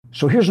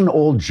So here's an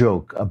old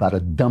joke about a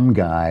dumb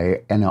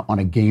guy on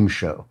a game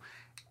show.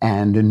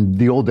 And in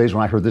the old days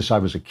when I heard this, I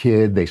was a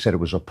kid. They said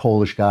it was a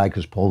Polish guy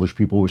because Polish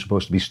people were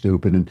supposed to be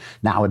stupid. And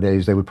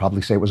nowadays they would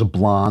probably say it was a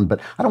blonde, but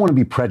I don't want to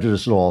be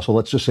prejudiced at all. So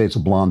let's just say it's a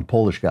blonde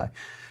Polish guy.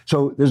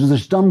 So there's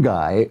this dumb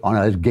guy on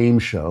a game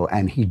show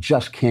and he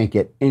just can't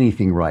get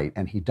anything right.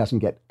 And he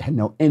doesn't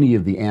know any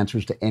of the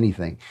answers to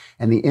anything.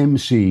 And the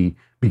MC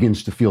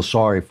begins to feel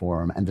sorry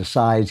for him and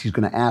decides he's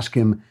going to ask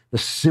him the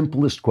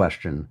simplest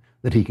question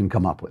that he can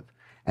come up with.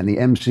 And the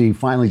MC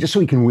finally, just so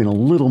he can win a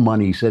little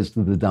money, says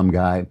to the dumb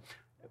guy,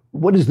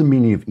 "What is the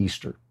meaning of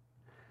Easter?"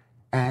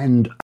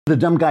 And the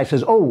dumb guy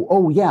says,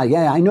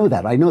 yeah, I know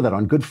that.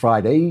 On Good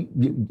Friday,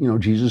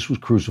 Jesus was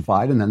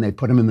crucified and then they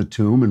put him in the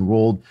tomb and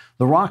rolled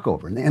the rock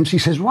over. And the MC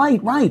says, right.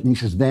 And he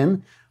says,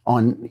 then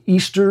on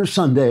Easter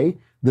Sunday,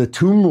 the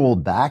tomb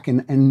rolled back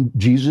and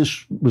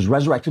Jesus was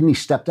resurrected and he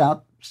stepped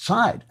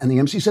outside. And the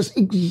MC says,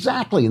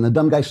 exactly. And the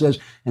dumb guy says,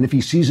 and if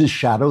he sees his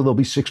shadow, there'll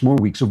be 6 more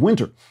weeks of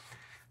winter.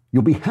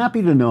 You'll be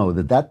happy to know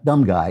that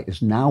dumb guy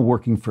is now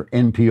working for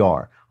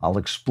NPR. I'll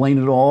explain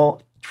it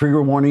all.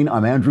 Trigger warning,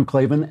 I'm Andrew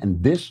Klavan,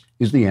 and this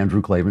is The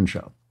Andrew Klavan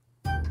Show.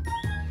 I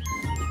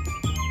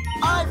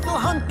feel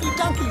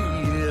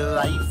hunky-dunky,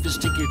 life is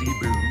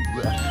tickety-boo.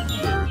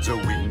 Birds are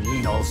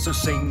winging, also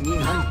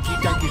singing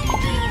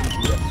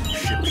hunky-dunky-doo.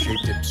 Ship-shape,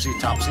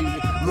 tipsy-topsy,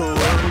 the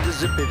world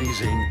is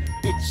zippity-zing.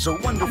 It's a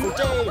wonderful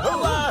day,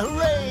 hurrah,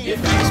 hooray!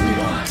 It makes me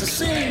want to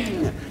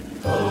sing.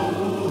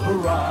 Oh,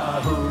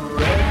 hurrah,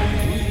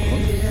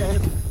 hooray!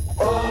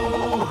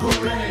 Oh,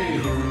 hooray,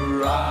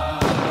 hurrah!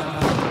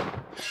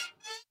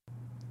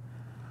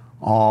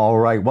 All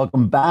right,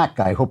 welcome back.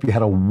 I hope you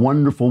had a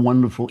wonderful,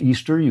 wonderful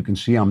Easter. You can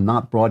see I'm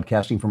not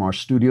broadcasting from our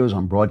studios.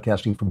 I'm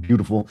broadcasting from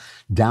beautiful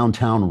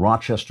downtown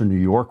Rochester, New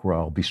York, where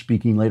I'll be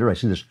speaking later. I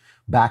see this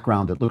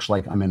background. It looks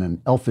like I'm in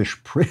an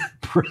elfish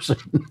prison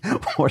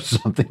or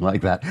something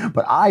like that.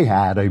 But I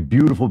had a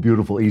beautiful,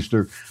 beautiful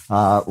Easter.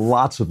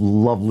 Lots of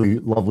lovely,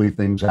 lovely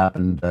things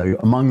happened.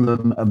 Among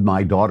them,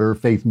 my daughter,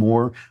 Faith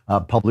Moore,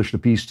 published a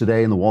piece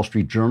today in the Wall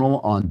Street Journal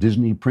on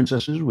Disney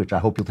princesses, which I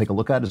hope you'll take a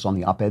look at. It's on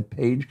the op-ed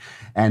page.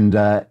 And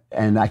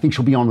I think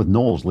she'll be on with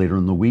Knowles later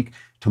in the week.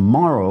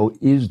 Tomorrow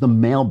is the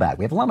mailbag.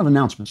 We have a lot of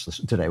announcements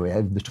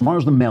today.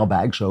 Tomorrow's the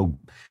mailbag. So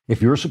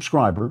if you're a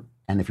subscriber,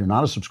 and if you're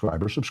not a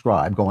subscriber,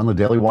 subscribe. Go on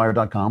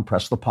thedailywire.com,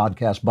 press the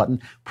podcast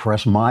button,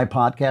 press my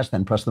podcast,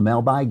 then press the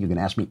mailbag. You can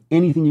ask me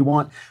anything you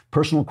want.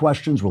 Personal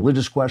questions,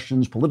 religious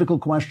questions, political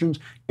questions.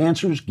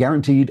 Answers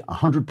guaranteed,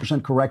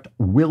 100% correct,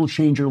 will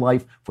change your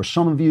life. For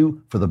some of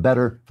you, for the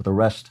better. For the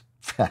rest,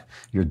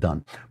 you're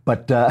done.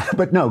 But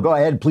no, go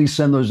ahead. Please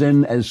send those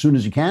in as soon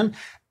as you can.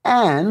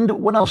 And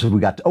what else have we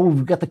got? Oh,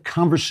 we've got the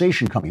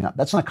conversation coming up.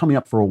 That's not coming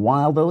up for a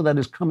while, though. That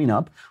is coming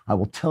up. I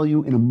will tell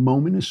you in a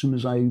moment as soon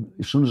as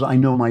I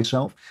know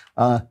myself.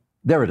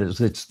 There it is.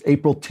 It's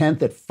April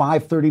 10th at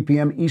 5:30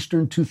 p.m.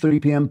 Eastern,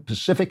 2:30 p.m.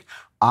 Pacific.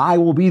 I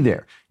will be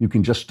there. You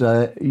can just,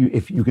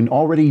 if you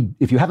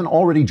haven't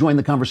already joined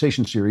the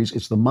conversation series,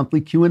 it's the monthly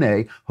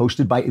Q&A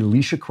hosted by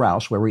Alicia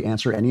Krause, where we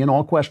answer any and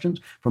all questions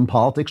from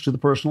politics to the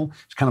personal.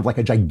 It's kind of like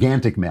a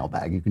gigantic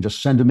mailbag. You can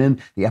just send them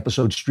in. The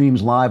episode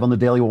streams live on the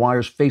Daily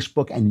Wire's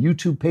Facebook and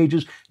YouTube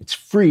pages. It's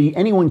free.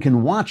 Anyone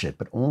can watch it,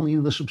 but only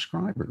the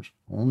subscribers.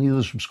 Only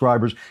the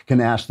subscribers can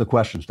ask the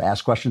questions. To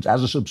ask questions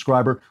as a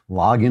subscriber,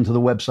 log into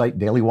the website,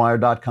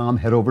 dailywire.com,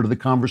 head over to the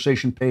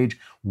conversation page,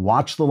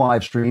 watch the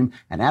live stream,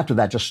 and after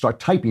that, just start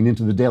typing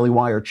into the Daily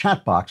Wire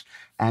chat box,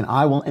 and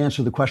I will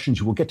answer the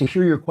questions. You will get to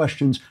hear your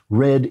questions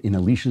read in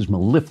Alicia's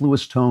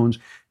mellifluous tones.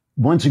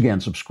 Once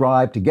again,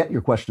 subscribe to get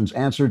your questions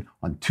answered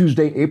on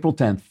Tuesday, April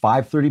 10th,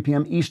 5:30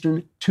 p.m.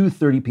 Eastern,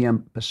 2:30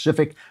 p.m.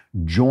 Pacific.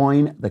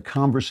 Join the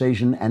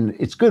conversation, and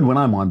it's good when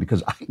I'm on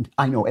because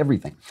I know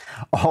everything.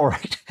 All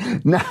right,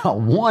 now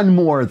one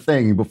more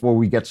thing before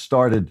we get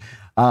started.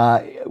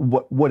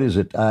 What is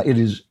it? It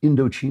is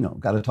Indochino.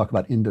 Got to talk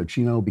about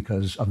Indochino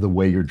because of the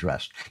way you're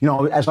dressed. You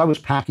know, as I was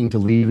packing to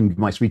leave and give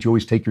my speech, you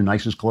always take your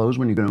nicest clothes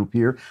when you're going to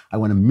appear. I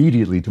went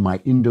immediately to my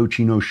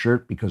Indochino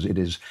shirt because it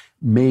is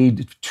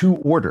made to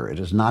order. It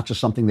is not just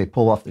something they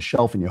pull off the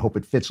shelf and you hope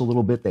it fits a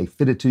little bit. They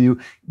fit it to you.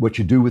 What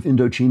you do with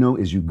Indochino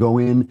is you go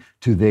in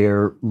to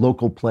their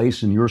local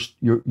place in your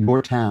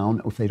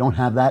town. If they don't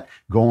have that,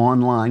 go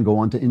online, go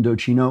on to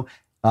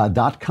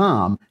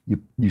Indochino.com.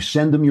 You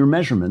send them your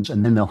measurements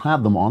and then they'll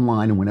have them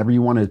online. And whenever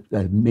you want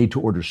a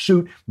made-to-order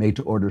suit,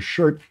 made-to-order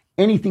shirt,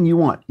 anything you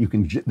want, you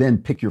can then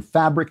pick your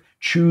fabric,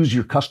 choose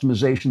your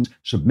customizations,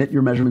 submit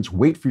your measurements,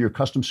 wait for your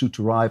custom suit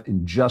to arrive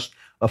in just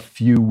a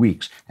few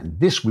weeks. And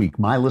this week,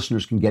 my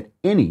listeners can get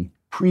any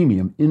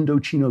premium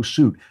Indochino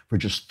suit for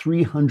just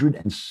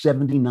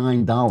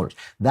 $379.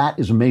 That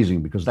is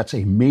amazing because that's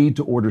a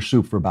made-to-order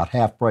suit for about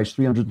half price,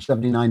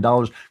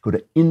 $379. Go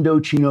to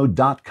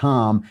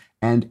Indochino.com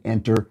and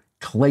enter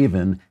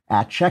Klavan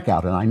at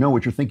checkout. And I know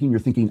what you're thinking. You're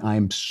thinking,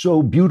 I'm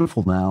so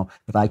beautiful now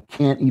that I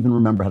can't even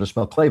remember how to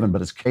spell Klavan,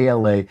 but it's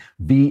Klavan.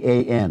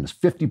 It's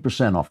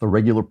 50% off the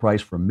regular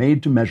price for a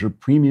made-to-measure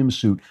premium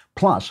suit.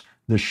 Plus,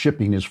 the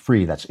shipping is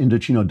free. That's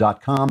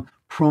Indochino.com.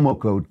 Promo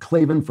code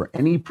Klavan for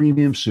any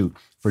premium suit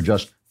for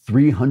just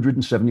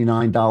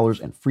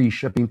 $379 and free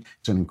shipping.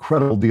 It's an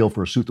incredible deal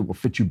for a suit that will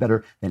fit you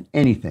better than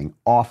anything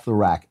off the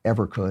rack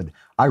ever could.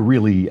 I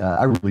really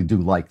do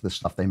like the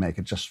stuff they make.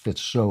 It just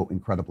fits so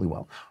incredibly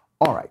well.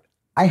 All right,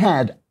 I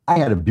had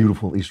a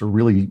beautiful Easter,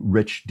 really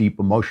rich, deep,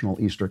 emotional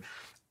Easter.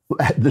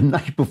 The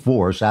night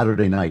before,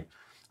 Saturday night,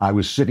 I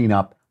was sitting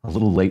up a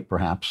little late,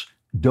 perhaps,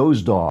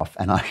 dozed off,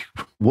 and I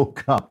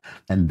woke up,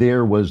 and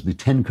there was the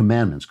Ten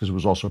Commandments, because it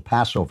was also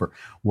Passover,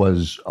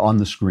 was on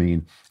the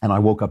screen, and I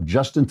woke up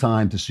just in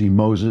time to see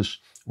Moses,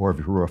 or if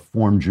you were a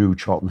Reformed Jew,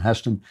 Charlton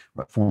Heston.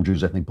 Reformed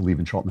Jews, I think, believe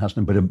in Charlton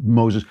Heston, but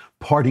Moses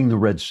parting the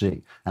Red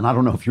Sea. And I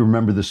don't know if you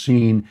remember the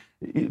scene.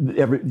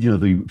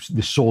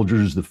 The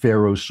soldiers, the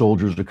Pharaoh's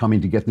soldiers are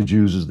coming to get the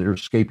Jews as they're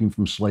escaping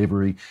from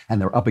slavery,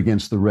 and they're up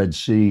against the Red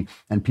Sea,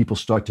 and people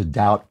start to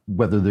doubt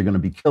whether they're going to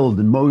be killed.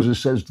 And Moses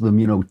says to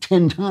them,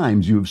 10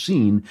 times you have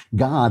seen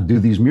God do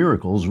these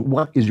miracles.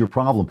 What is your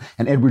problem?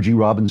 And Edward G.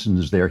 Robinson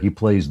is there. He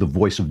plays the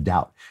voice of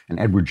doubt. And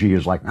Edward G.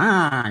 is like,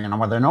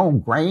 were there no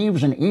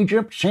graves in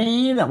Egypt?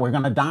 See, that we're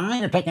going to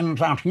die? They're taking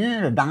us out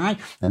here to die.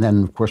 And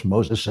then, of course,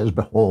 Moses says,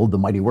 behold, the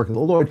mighty work of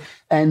the Lord.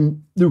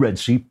 And the Red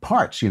Sea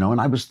parts,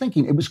 and I was thinking,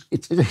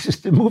 it's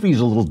just, the movie's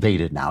a little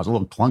dated now. It's a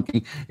little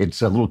clunky.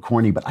 It's a little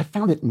corny, but I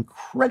found it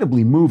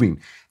incredibly moving.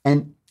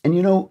 And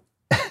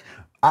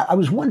I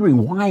was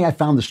wondering why I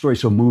found the story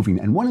so moving.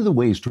 And one of the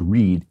ways to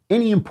read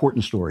any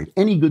important story,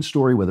 any good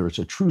story, whether it's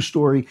a true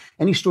story,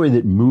 any story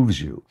that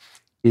moves you,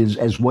 is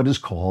as what is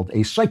called a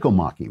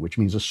psychomachy, which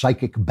means a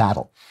psychic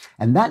battle.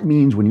 And that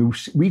means when you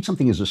read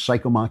something as a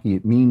psychomachy,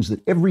 it means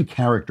that every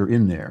character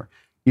in there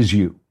is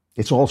you.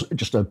 It's also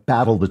just a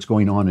battle that's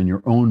going on in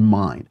your own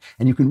mind.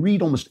 And you can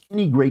read almost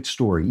any great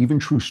story, even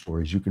true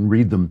stories, you can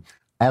read them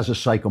as a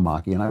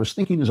psychomachy. And I was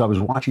thinking as I was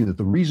watching that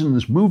the reason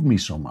this moved me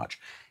so much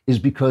is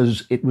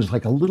because it was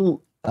like a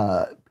little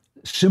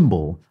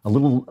symbol, a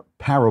little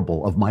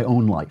parable of my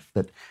own life.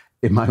 That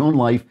in my own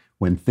life,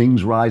 when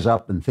things rise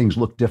up and things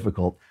look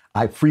difficult,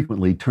 I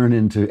frequently turn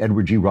into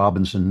Edward G.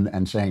 Robinson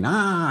and saying,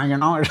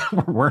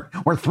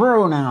 we're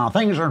through now.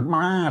 Things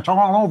are, it's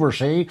all over,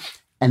 see?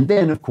 And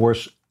then, of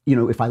course,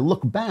 if I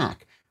look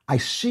back, I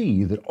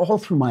see that all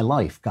through my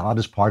life, God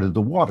has parted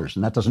the waters.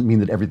 And that doesn't mean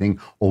that everything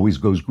always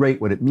goes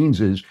great. What it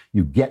means is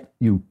you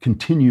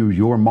continue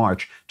your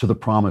march to the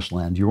promised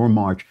land, your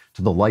march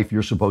to the life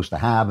you're supposed to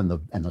have and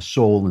the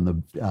soul and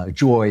the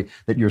joy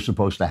that you're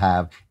supposed to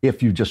have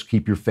if you just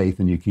keep your faith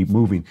and you keep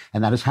moving.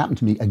 And that has happened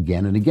to me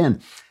again and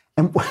again.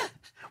 And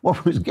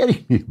what was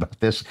getting me about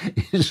this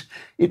is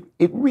it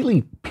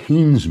really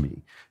pains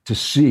me to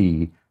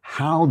see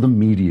how the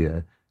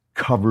media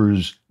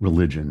covers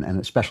religion, and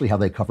especially how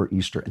they cover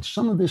Easter. And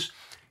some of this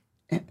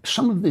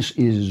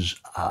is,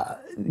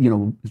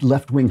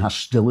 left-wing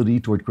hostility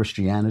toward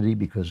Christianity,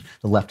 because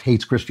the left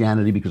hates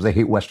Christianity because they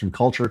hate Western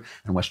culture,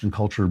 and Western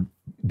culture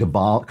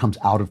comes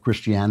out of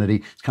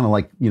Christianity. It's kind of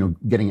like,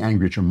 getting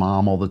angry at your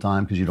mom all the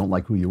time because you don't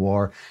like who you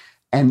are.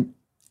 And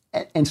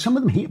some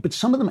of them hate, but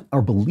some of them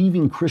are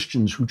believing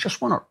Christians who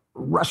just want to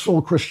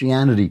wrestle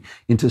Christianity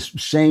into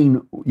saying,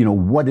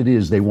 what it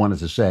is they wanted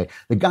to say.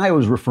 The guy I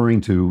was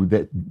referring to,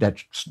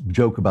 that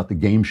joke about the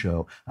game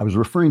show, I was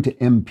referring to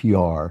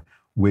NPR,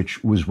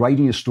 which was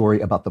writing a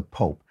story about the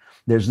Pope.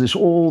 There's this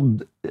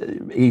old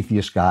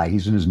atheist guy,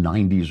 he's in his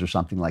 90s or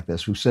something like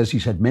this, who says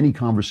he's had many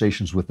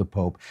conversations with the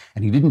Pope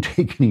and he didn't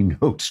take any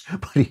notes,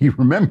 but he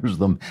remembers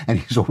them, and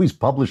he's always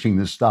publishing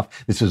this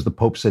stuff that says the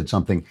Pope said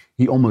something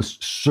he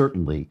almost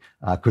certainly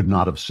could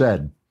not have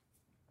said.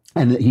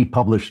 And he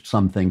published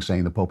something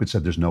saying the Pope had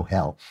said there's no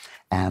hell.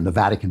 And the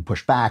Vatican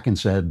pushed back and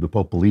said the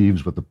Pope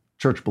believes what the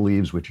Church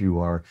believes, which you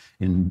are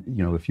in,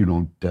 if you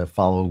don't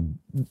follow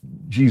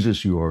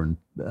Jesus, you are in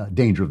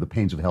danger of the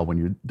pains of hell when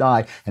you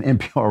die. And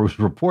NPR was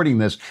reporting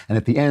this. And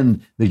at the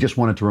end, they just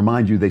wanted to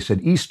remind you, they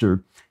said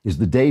Easter is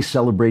the day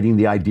celebrating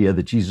the idea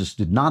that Jesus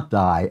did not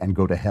die and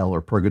go to hell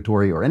or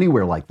purgatory or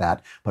anywhere like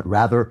that, but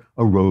rather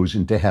arose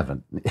into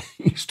heaven.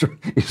 Easter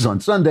is on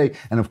Sunday.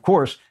 And of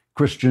course,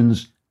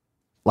 Christians,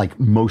 like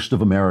most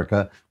of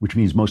America, which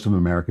means most of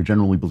America,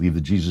 generally believe that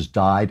Jesus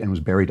died and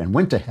was buried and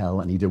went to hell,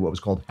 and he did what was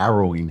called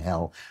harrowing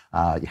hell.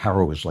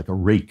 Harrow is like a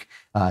rake.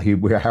 He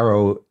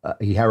harrowed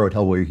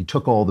hell, where he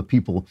took all the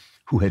people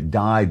who had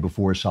died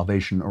before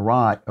salvation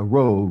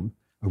arose,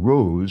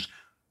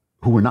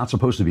 who were not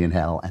supposed to be in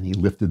hell, and he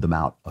lifted them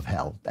out of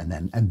hell.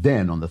 And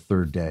then on the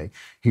third day,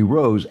 he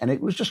rose. And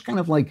it was just kind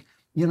of like,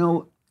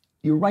 you're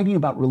writing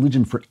about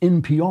religion for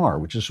NPR,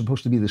 which is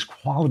supposed to be this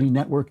quality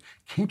network.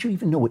 Can't you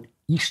even know what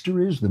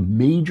Easter is, the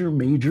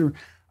major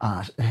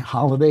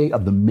holiday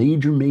of the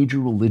major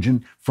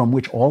religion from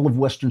which all of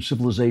Western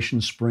civilization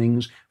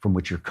springs, from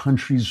which your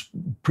country's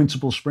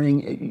principles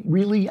spring?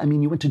 Really? I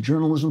mean, you went to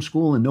journalism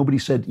school and nobody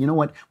said, you know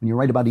what, when you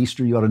write about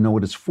Easter, you ought to know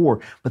what it's for.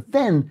 But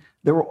then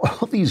there were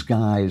all these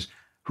guys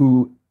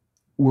who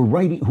were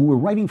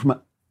writing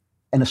from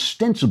an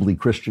ostensibly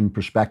Christian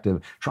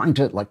perspective, trying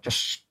to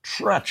just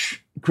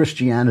stretch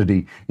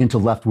Christianity into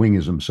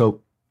left-wingism. So,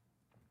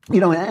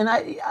 and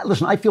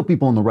I feel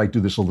people on the right do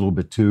this a little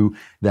bit too,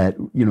 that,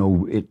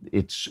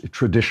 it's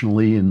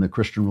traditionally in the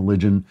Christian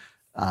religion,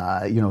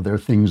 There are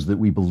things that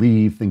we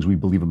believe, things we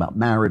believe about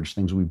marriage,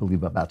 things we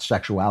believe about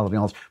sexuality,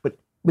 and all this.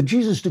 But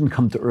Jesus didn't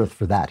come to earth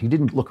for that. He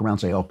didn't look around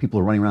and say, oh, people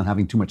are running around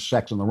having too much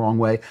sex in the wrong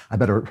way. I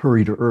better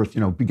hurry to earth,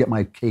 get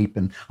my cape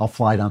and I'll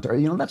fly down to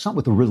earth. That's not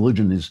what the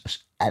religion is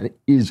at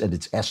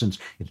its essence.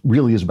 It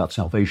really is about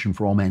salvation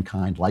for all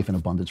mankind, life in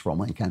abundance for all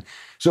mankind.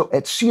 So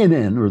at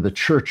CNN, or the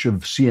Church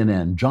of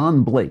CNN,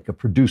 John Blake, a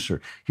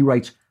producer, he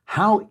writes,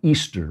 how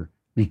Easter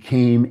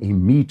became a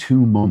Me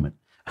Too moment.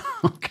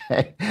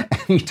 Okay. And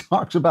he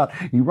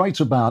writes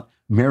about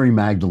Mary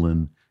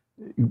Magdalene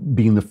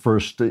being the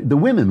first, the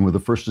women were the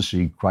first to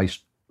see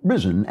Christ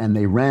risen, and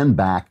they ran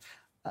back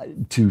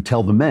to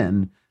tell the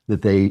men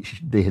that they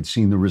had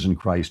seen the risen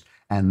Christ.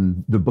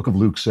 And the book of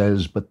Luke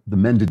says, but the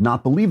men did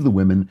not believe the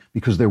women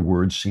because their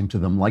words seemed to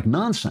them like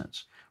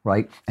nonsense,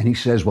 right? And he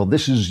says, well,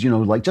 this is,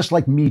 just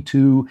like Me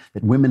Too,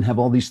 that women have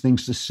all these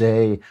things to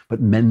say,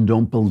 but men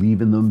don't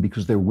believe in them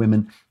because they're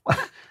women.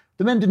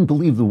 The men didn't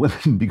believe the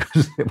women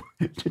because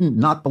didn't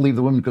not believe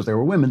the women because they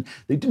were women.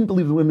 They didn't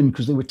believe the women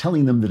because they were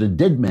telling them that a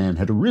dead man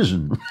had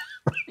arisen.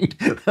 Right?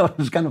 That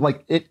was kind of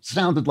like, it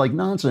sounded like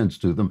nonsense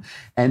to them.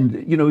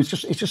 And, it's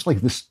just like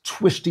this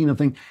twisting of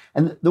thing.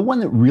 And the one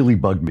that really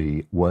bugged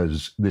me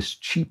was this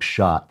cheap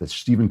shot that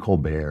Stephen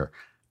Colbert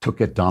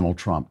took at Donald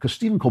Trump. Because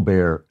Stephen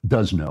Colbert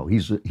does know.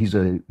 He's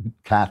a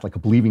Catholic, a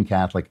believing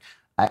Catholic.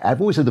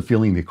 I've always had the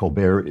feeling that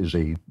Colbert is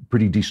a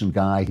pretty decent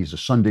guy. He's a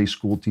Sunday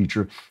school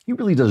teacher. He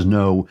really does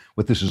know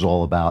what this is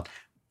all about.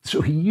 So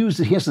he has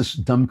this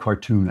dumb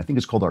cartoon. I think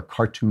it's called Our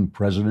Cartoon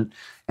President.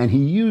 And he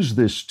used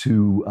this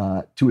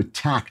to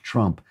attack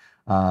Trump,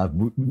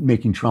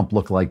 making Trump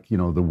look like,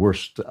 the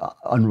worst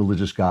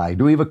unreligious guy.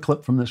 Do we have a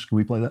clip from this? Can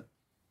we play that?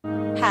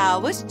 How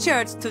was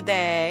church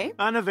today?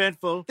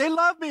 Uneventful. They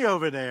love me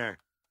over there.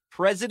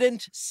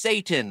 President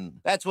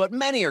Satan. That's what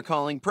many are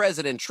calling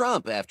President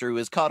Trump after he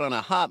was caught on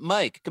a hot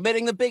mic,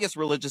 committing the biggest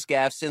religious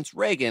gaffe since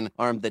Reagan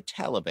armed the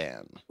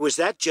Taliban. Was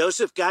that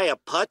Joseph guy a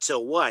putz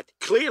or what?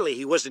 Clearly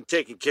he wasn't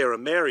taking care of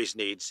Mary's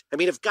needs. I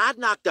mean, if God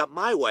knocked up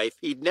my wife,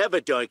 he'd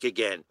never doink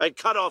again. I'd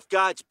cut off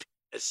God's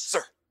penis.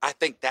 Sir, I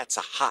think that's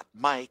a hot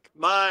mic.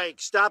 Mike,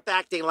 stop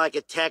acting like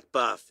a tech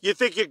buff. You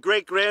think your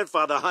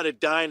great-grandfather hunted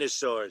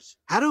dinosaurs.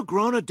 How do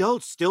grown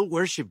adults still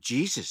worship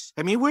Jesus?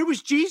 I mean, where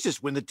was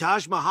Jesus when the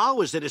Taj Mahal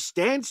was at a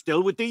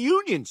standstill with the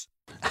unions?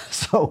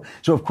 So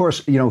of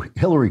course,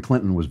 Hillary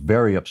Clinton was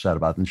very upset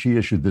about it, and she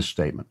issued this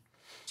statement.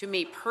 To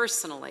me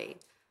personally,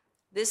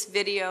 this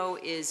video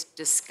is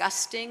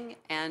disgusting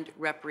and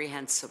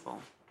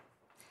reprehensible.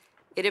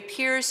 It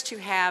appears to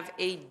have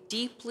a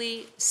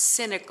deeply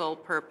cynical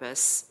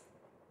purpose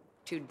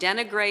to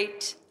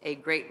denigrate a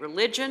great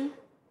religion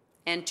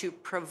and to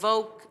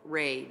provoke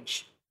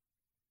rage.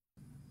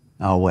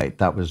 Oh, wait,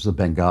 that was the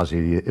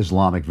Benghazi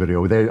Islamic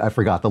video. I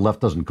forgot, the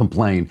left doesn't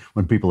complain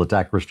when people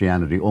attack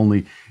Christianity,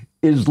 only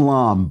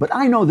Islam. But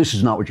I know this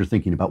is not what you're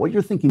thinking about. What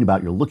you're thinking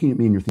about, you're looking at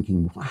me and you're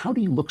thinking, how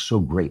do you look so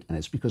great? And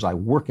it's because I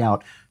work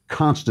out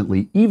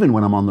constantly, even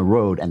when I'm on the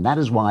road. And that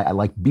is why I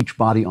like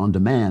Beachbody On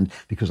Demand,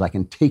 because I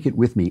can take it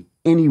with me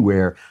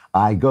anywhere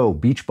I go.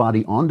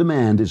 Beachbody On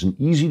Demand is an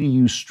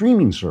easy-to-use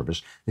streaming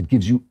service that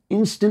gives you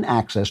instant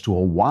access to a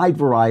wide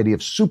variety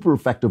of super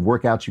effective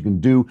workouts you can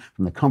do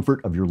from the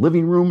comfort of your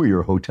living room or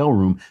your hotel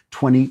room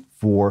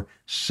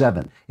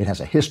 24/7. It has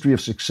a history of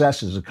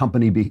success as a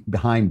company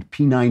behind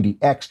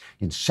P90X,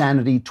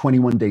 Insanity,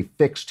 21-Day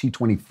Fix,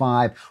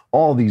 T25,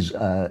 all these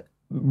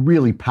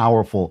really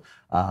powerful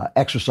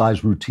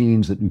exercise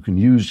routines that you can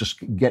use. Just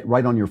get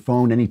right on your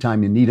phone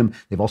anytime you need them.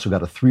 They've also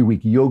got a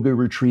 3-week yoga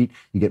retreat.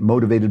 You get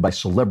motivated by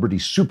celebrity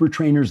super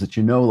trainers that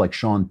like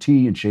Shaun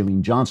T and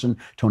Shailene Johnson,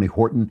 Tony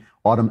Horton,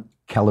 Autumn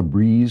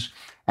Calabrese,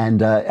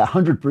 and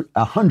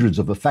hundreds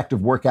of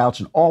effective workouts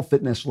in all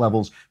fitness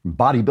levels, from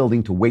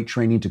bodybuilding to weight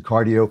training to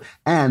cardio.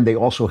 And they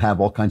also have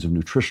all kinds of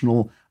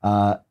nutritional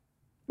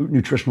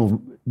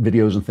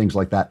videos and things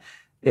like that.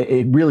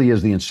 It really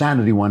is, the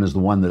Insanity one is the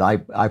one that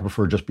I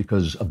prefer, just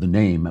because of the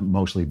name,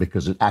 mostly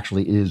because it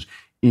actually is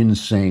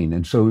insane.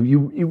 And so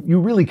you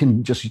really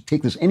can just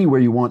take this anywhere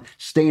you want,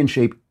 stay in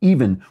shape,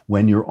 even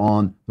when you're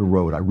on the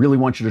road. I really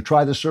want you to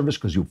try this service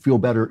because you'll feel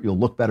better, you'll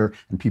look better,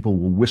 and people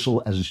will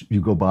whistle as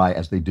you go by,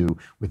 as they do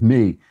with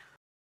me.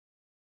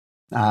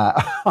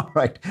 All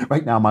right.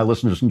 Right now, my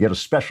listeners can get a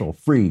special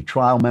free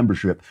trial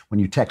membership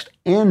when you text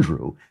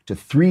Andrew to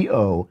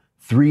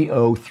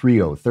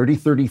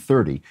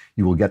 3030.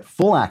 You will get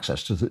full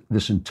access to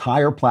this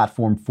entire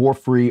platform for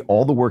free,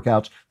 all the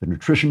workouts, the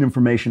nutrition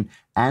information,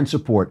 and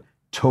support,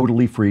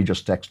 totally free.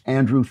 Just text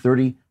Andrew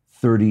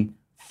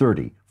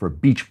 3030 for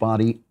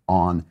Beachbody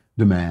On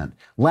Demand.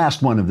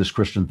 Last one of this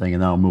Christian thing,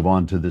 and then I'll move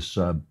on to this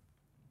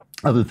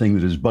other thing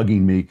that is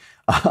bugging me.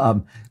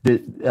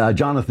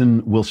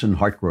 Jonathan Wilson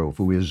Hartgrove,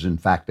 who is in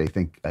fact, I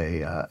think,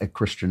 a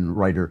Christian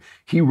writer,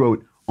 he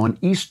wrote, on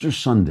Easter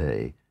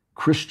Sunday,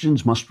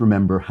 Christians must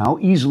remember how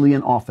easily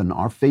and often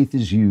our faith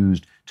is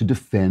used to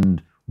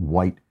defend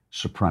white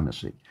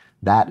supremacy.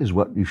 That is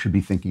what you should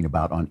be thinking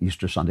about on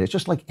Easter Sunday. It's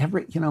just like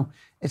everybody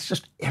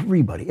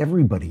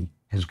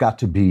has got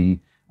to be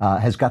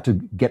has got to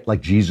get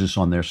like Jesus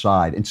on their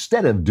side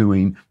instead of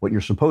doing what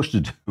you're supposed to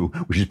do,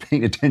 which is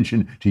paying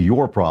attention to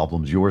your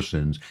problems, your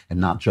sins, and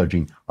not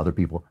judging other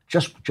people.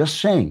 Just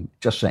saying.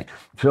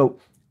 So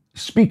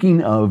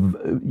speaking of,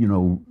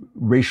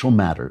 racial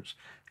matters,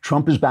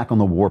 Trump is back on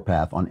the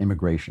warpath on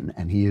immigration,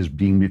 and he is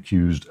being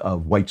accused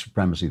of white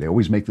supremacy. They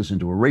always make this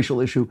into a racial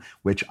issue,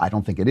 which I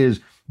don't think it is.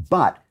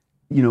 But,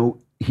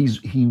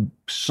 he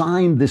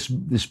signed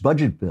this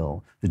budget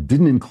bill that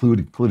didn't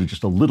included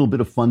just a little bit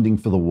of funding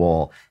for the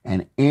wall,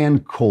 and Ann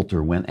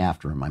Coulter went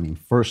after him. I mean,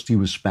 first he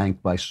was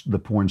spanked by the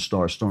porn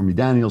star Stormy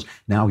Daniels.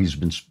 Now he's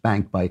been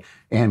spanked by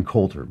Ann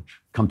Coulter.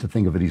 Come to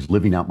think of it, he's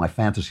living out my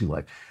fantasy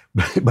life.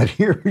 But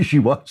here she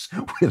was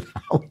with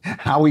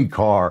Howie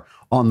Carr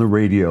on the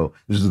radio.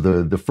 This is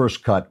the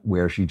first cut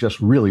where she just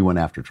really went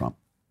after Trump.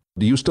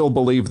 Do you still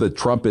believe that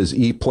Trump is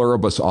e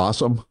pluribus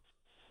awesome?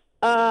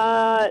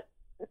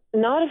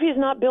 Not if he's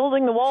not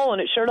building the wall,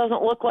 and it sure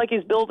doesn't look like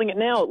he's building it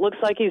now. It looks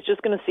like he's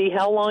just going to see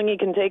how long he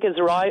can take his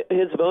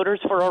voters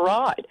for a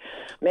ride.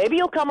 Maybe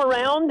he'll come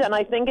around, and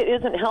I think it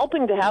isn't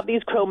helping to have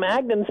these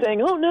Cro-Magnons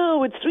saying, "Oh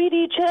no, it's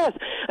 3D chess,"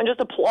 and just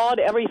applaud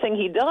everything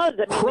he does. I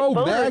mean,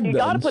 Cro-Magnons? You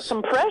got to put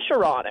some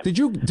pressure on him.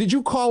 Did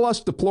you call us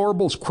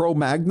deplorables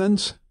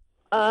Cro-Magnons?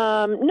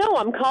 No,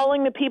 I'm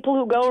calling the people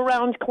who go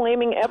around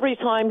claiming every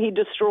time he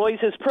destroys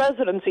his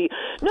presidency.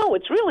 No,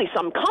 it's really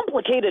some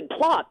complicated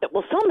plot that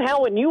will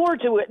somehow inure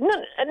to it. No,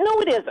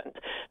 it isn't.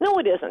 No,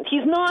 it isn't.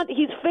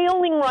 He's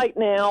failing right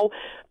now.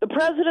 The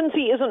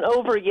presidency isn't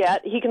over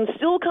yet. He can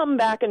still come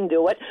back and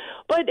do it.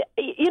 But,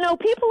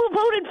 people who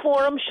voted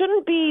for him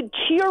shouldn't be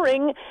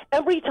cheering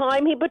every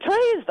time he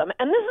betrays them.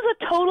 And this is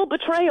a total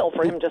betrayal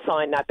for him to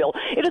sign that bill.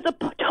 It is a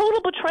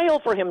total betrayal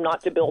for him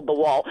not to build the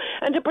wall.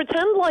 And to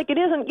pretend like it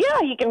isn't,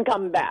 he can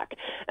come back.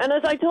 And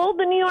as I told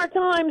the New York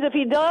Times, if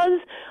he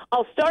does,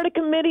 I'll start a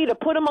committee to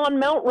put him on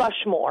Mount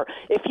Rushmore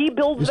if he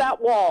builds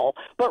that wall.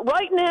 But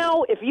right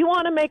now, if you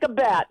want to make a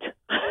bet,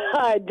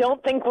 I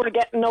don't think we're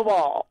getting a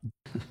wall.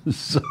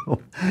 So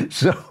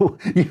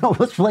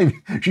let's play.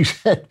 She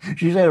said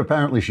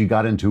apparently she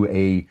got into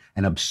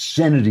an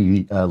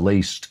obscenity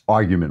laced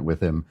argument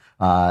with him,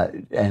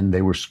 and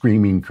they were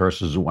screaming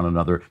curses at one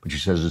another. But she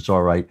says it's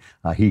all right.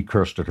 He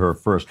cursed at her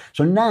first.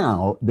 So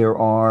now there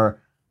are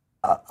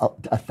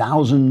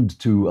 1,000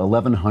 to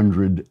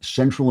 1,100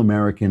 Central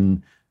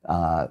American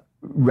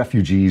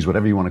refugees,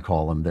 whatever you want to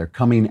call them. They're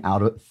coming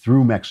out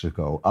through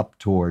Mexico up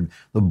toward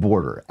the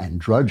border. And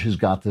Drudge has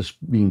got this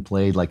being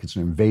played like it's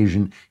an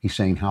invasion. He's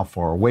saying how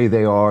far away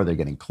they are. They're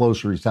getting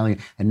closer. He's telling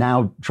it. And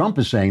now Trump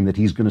is saying that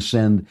he's going to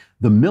send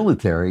the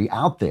military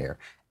out there.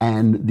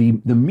 And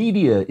the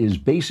media is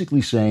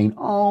basically saying,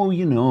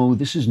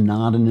 this is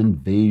not an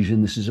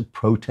invasion. This is a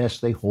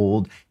protest they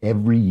hold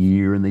every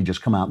year. And they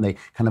just come out and they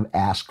kind of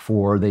ask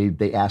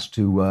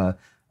to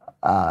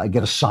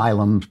get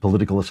asylum,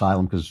 political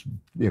asylum, because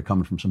they're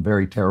coming from some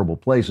very terrible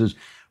places.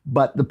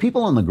 But the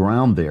people on the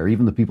ground there,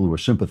 even the people who are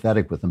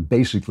sympathetic with them,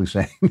 basically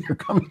saying they're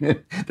coming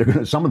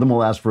in. Some of them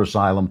will ask for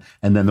asylum,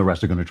 and then the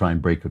rest are going to try and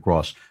break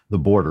across the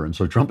border. And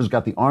so Trump has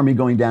got the army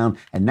going down.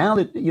 And now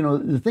that,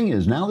 the thing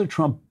is, now that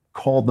Trump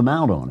called them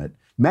out on it,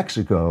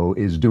 Mexico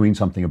is doing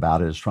something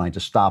about it, is trying to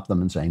stop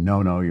them and saying,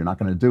 no, you're not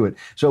going to do it.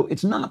 So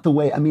it's not the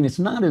way, it's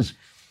not as,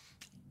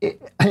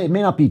 it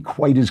may not be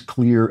quite as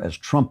clear as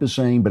Trump is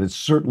saying, but it's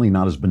certainly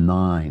not as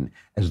benign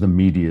as the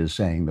media is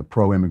saying, the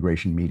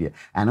pro-immigration media.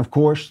 And of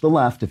course, the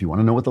left, if you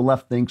want to know what the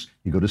left thinks,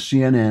 you go to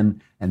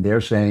CNN and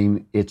they're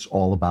saying it's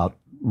all about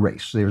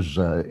race. There's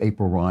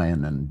April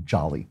Ryan and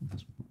Jolly.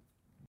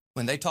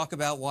 When they talk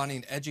about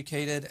wanting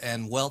educated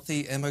and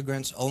wealthy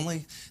immigrants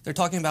only, they're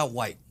talking about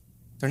white.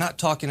 They're not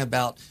talking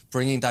about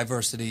bringing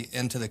diversity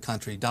into the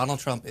country. Donald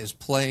Trump is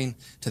playing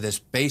to this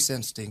base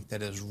instinct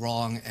that is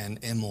wrong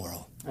and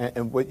immoral.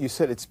 And what you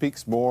said, it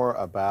speaks more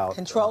about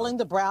controlling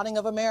the browning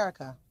of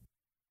America.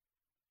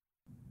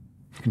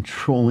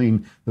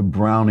 Controlling the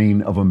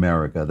browning of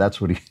America.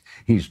 That's what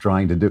he's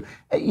trying to do.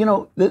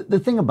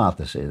 The thing about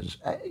this is,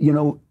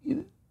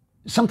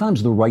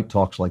 sometimes the right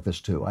talks like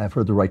this too. I've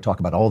heard the right talk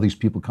about all these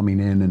people coming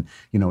in and,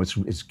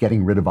 it's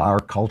getting rid of our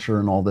culture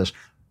and all this.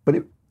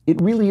 But it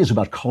really is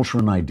about culture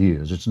and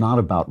ideas. It's not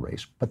about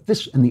race. But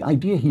the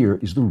idea here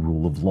is the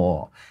rule of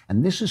law.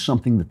 And this is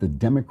something that the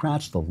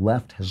Democrats, the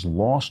left, has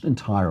lost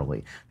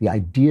entirely. The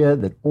idea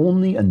that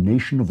only a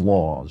nation of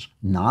laws,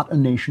 not a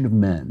nation of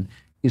men,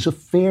 is a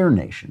fair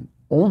nation.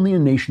 Only a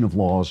nation of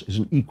laws is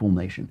an equal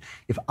nation.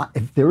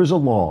 If there is a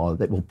law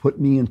that will put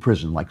me in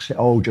prison, like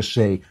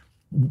say,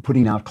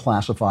 putting out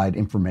classified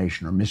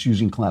information or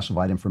misusing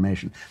classified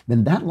information,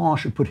 then that law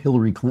should put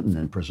Hillary Clinton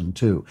in prison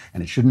too.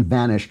 And it shouldn't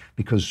vanish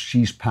because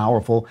she's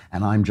powerful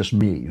and I'm just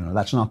me.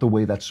 That's not the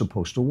way that's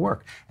supposed to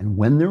work. And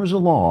when there is a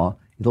law,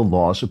 the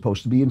law is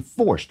supposed to be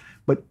enforced.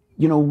 But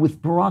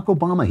with Barack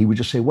Obama, he would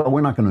just say, well,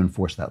 we're not going to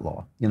enforce that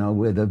law.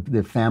 With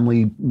the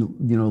family,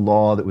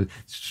 law that was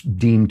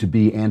deemed to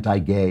be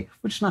anti-gay,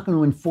 we're just not going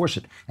to enforce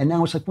it. And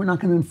now it's like, we're not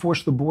going to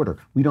enforce the border.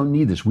 We don't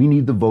need this. We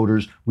need the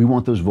voters. We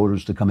want those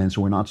voters to come in,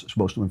 so we're not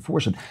supposed to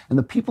enforce it. And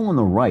the people on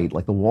the right,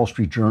 like the Wall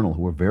Street Journal,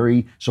 who are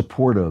very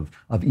supportive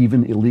of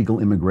even illegal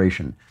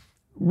immigration,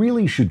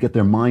 really should get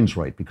their minds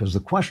right, because the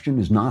question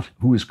is not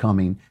who is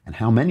coming and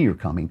how many are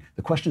coming.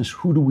 The question is,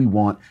 who do we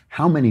want,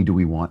 how many do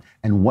we want,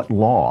 and what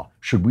law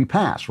should we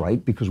pass,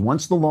 right? Because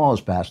once the law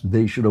is passed,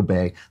 they should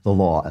obey the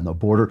law and the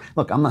border.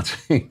 Look, I'm not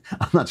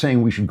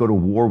saying we should go to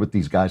war with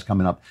these guys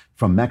coming up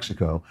from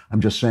Mexico. I'm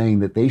just saying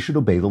that they should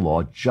obey the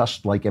law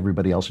just like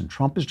everybody else. And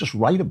Trump is just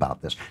right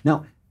about this.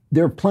 Now,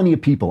 there are plenty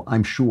of people,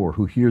 I'm sure,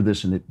 who hear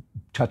this and it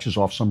touches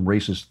off some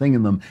racist thing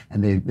in them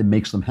and it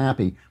makes them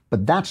happy.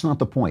 But that's not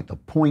the point. The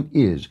point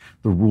is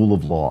the rule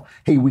of law.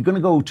 Hey, we're going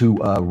to go to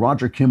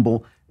Roger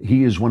Kimball.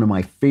 He is one of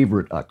my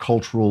favorite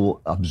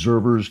cultural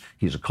observers.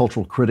 He's a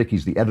cultural critic.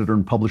 He's the editor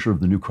and publisher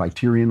of The New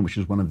Criterion, which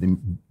is one of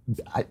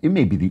it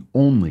may be the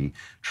only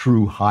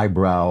true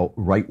highbrow,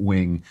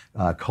 right-wing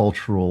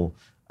cultural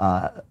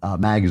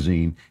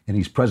magazine, and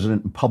he's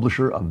president and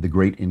publisher of the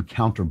Great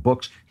Encounter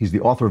books. He's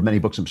the author of many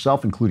books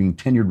himself, including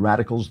Tenured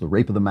Radicals, The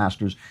Rape of the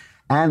Masters,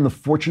 and The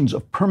Fortunes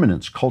of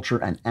Permanence, Culture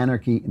and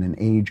Anarchy in an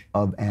Age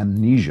of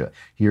Amnesia.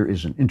 Here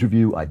is an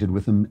interview I did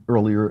with him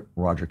earlier,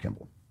 Roger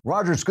Kimball.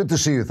 Roger, it's good to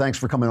see you. Thanks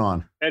for coming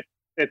on.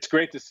 It's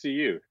great to see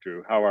you,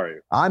 Drew. How are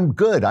you? I'm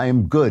good. I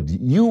am good.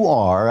 You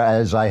are,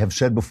 as I have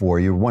said before,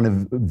 you're one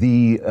of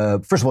the,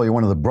 first of all, you're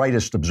one of the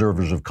brightest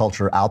observers of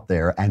culture out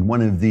there, and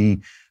one of the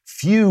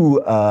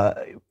few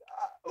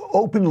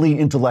openly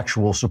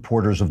intellectual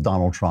supporters of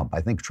Donald Trump.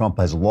 I think Trump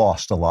has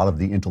lost a lot of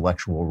the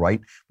intellectual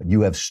right, but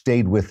you have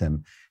stayed with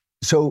him.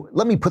 So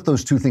let me put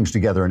those two things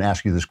together and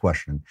ask you this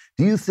question.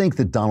 Do you think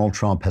that Donald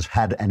Trump has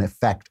had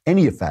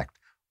any effect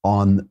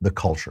on the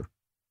culture?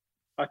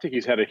 I think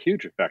he's had a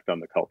huge effect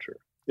on the culture.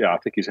 Yeah, I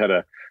think he's had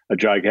a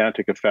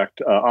gigantic effect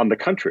on the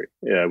country,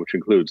 which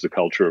includes the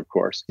culture, of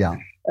course. Yeah.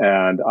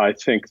 And I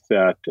think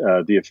that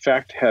the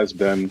effect has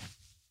been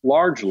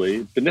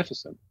largely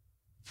beneficent.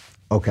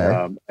 Okay.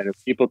 And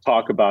if people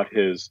talk about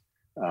his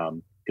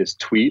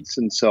tweets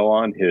and so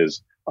on,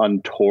 his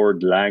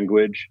untoward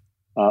language,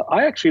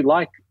 I actually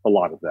like a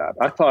lot of that.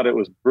 I thought it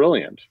was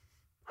brilliant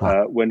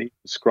when he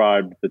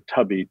described the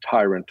tubby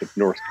tyrant of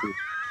North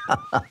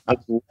Korea as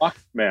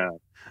locked man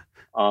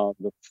on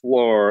the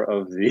floor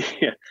of the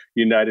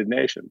United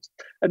Nations,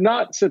 and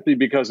not simply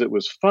because it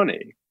was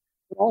funny,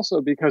 but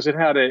also because it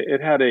had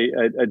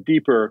a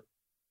deeper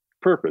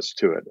purpose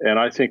to it. And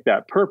I think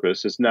that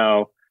purpose is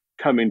now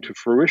coming to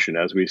fruition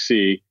as we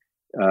see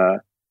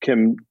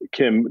Kim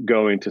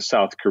going to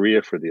South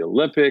Korea for the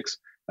Olympics.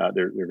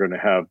 They're going to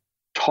have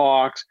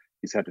talks.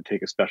 He's had to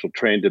take a special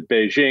train to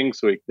Beijing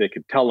so they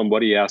could tell him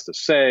what he has to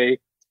say.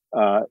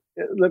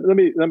 Let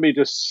me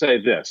just say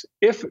this: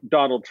 if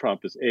Donald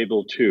Trump is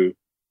able to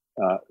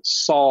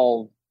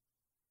solve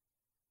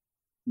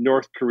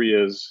North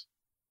Korea's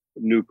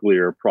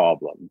nuclear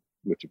problem,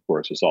 which of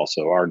course is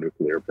also our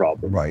nuclear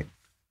problem, right,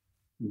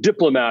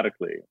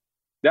 diplomatically,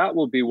 that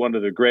will be one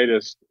of the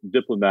greatest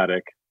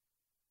diplomatic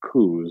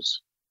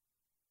coups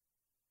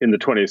in the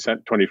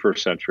 21st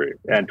century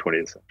and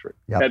 20th century.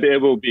 Yep. And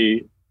it will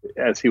be,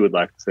 as he would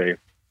like to say,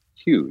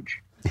 huge.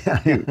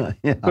 Huge.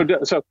 Yeah.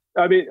 So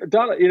I mean,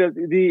 Donald,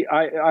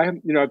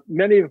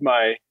 many of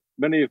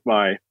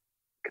my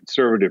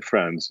conservative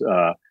friends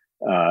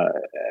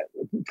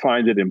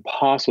find it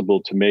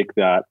impossible to make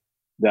that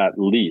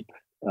leap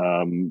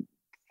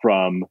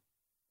from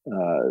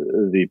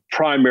the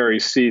primary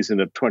season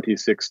of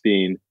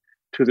 2016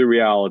 to the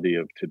reality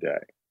of today.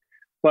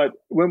 But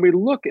when we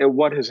look at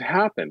what has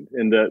happened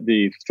in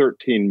the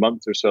 13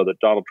 months or so that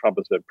Donald Trump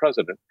has been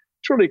president,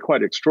 it's really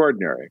quite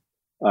extraordinary.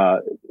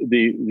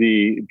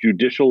 The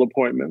judicial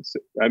appointments,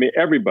 I mean,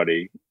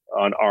 everybody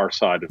on our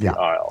side of the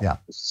aisle, to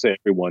say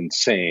everyone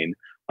sane,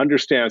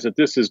 understands that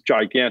this is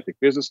gigantic,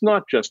 because it's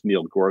not just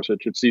Neil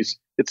Gorsuch, it's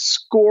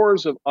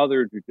scores of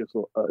other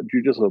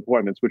judicial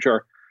appointments which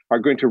are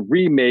going to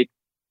remake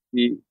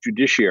the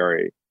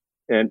judiciary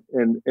in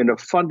a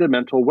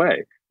fundamental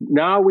way.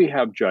 Now we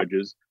have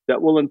judges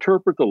that will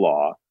interpret the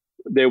law.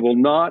 They will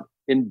not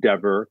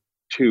endeavor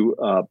to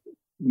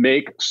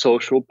make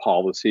social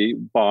policy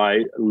by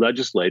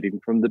legislating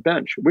from the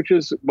bench, which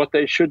is what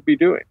they should be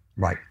doing.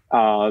 Right.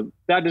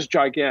 That is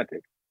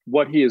gigantic.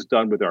 What he has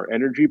done with our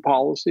energy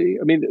policy.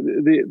 I mean,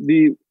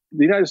 the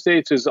United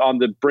States is on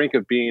the brink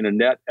of being a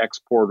net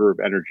exporter of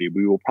energy.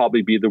 We will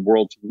probably be the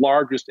world's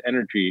largest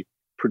energy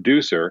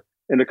producer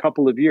in a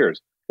couple of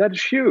years. That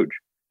is huge.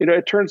 You know,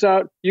 it turns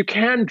out you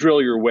can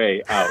drill your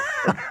way out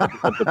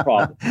of the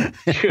problem.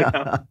 You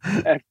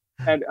know?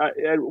 And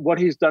what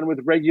he's done with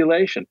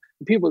regulation.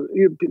 People,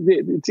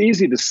 it's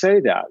easy to say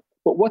that,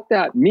 but what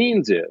that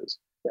means is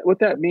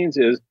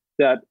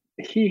that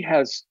he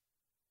has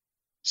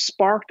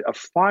sparked a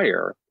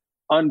fire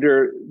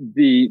under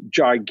the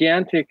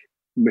gigantic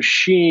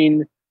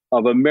machine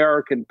of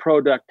American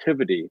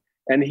productivity,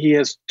 and he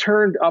has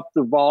turned up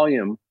the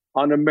volume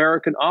on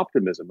American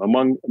optimism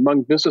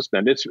among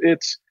businessmen.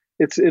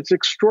 It's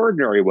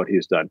extraordinary what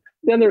he's done.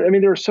 Then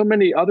there are so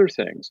many other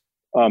things.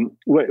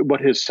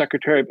 What his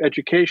Secretary of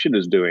Education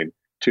is doing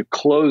to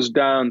close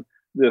down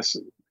this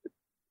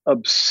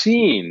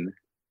obscene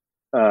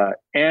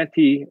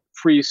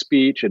anti-free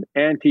speech and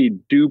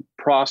anti-due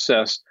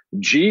process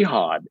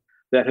jihad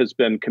that has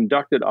been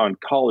conducted on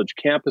college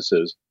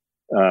campuses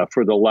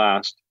for the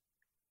last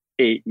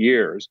 8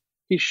 years.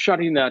 He's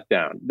shutting that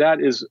down.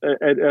 That's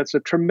a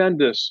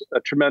tremendous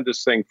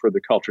thing for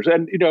the cultures.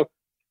 And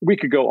we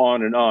could go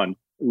on and on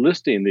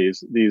listing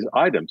these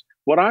items.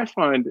 What I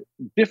find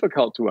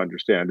difficult to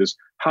understand is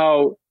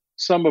how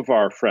some of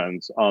our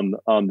friends on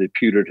the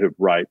putative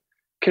right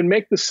can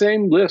make the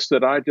same list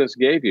that I just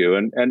gave you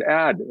and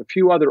add a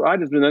few other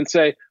items and then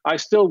say, I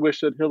still wish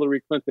that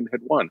Hillary Clinton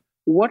had won.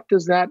 What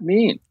does that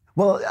mean?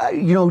 Well,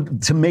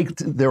 to make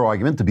their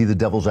argument, to be the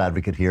devil's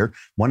advocate here,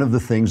 one of the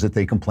things that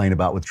they complain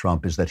about with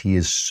Trump is that he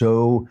is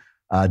so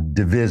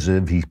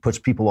divisive. He puts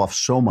people off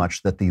so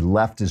much that the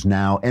left is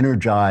now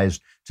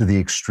energized to the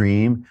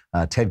extreme.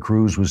 Ted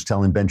Cruz was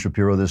telling Ben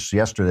Shapiro this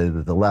yesterday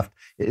that the left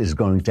is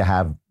going to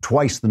have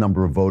twice the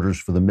number of voters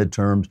for the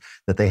midterms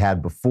that they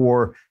had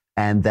before,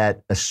 and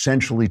that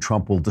essentially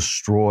Trump will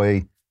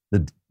destroy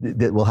that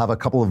we'll have a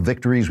couple of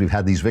victories. We've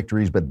had these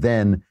victories, but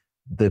then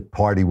the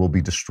party will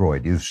be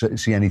destroyed. Do you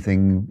see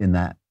anything in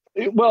that?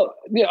 Well,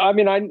 yeah, I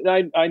mean,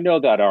 I know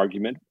that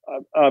argument,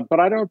 but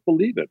I don't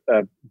believe it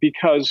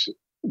because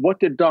what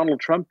did Donald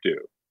Trump do?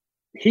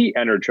 He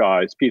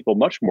energized people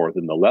much more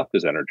than the left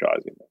is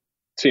energizing them,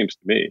 it seems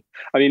to me.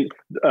 I mean,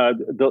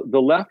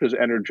 the left has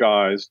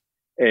energized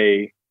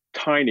a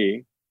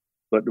tiny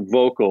but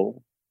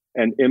vocal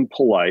and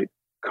impolite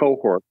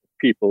cohort of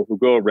people who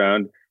go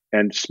around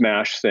and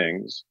smash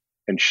things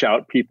and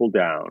shout people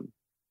down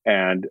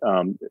and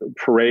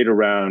parade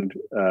around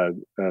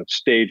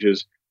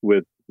stages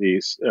with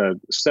the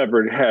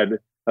severed head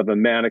of a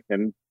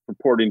mannequin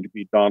purporting to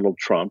be Donald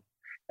Trump.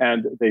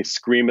 And they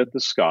scream at the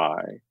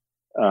sky,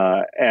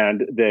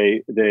 and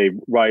they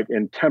write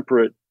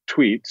intemperate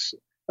tweets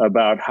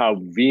about how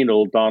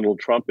venal Donald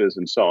Trump is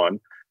and so on.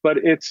 But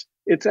it's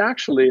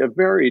actually a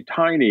very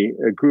tiny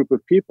group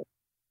of people,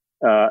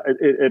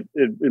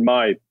 in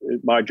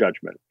my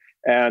judgment.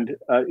 And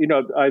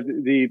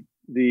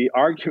the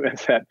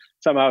argument that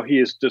somehow he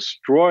has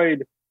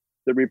destroyed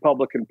the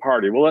Republican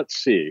Party. Well, let's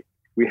see.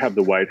 We have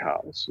the White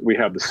House. We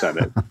have the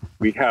Senate.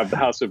 We have the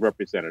House of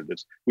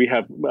Representatives. We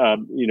have,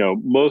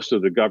 most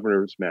of the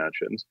governor's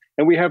mansions,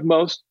 and we have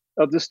most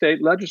of the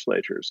state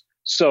legislatures.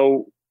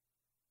 So,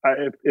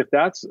 if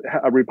that's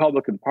a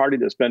Republican Party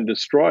that's been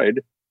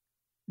destroyed,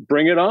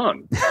 bring it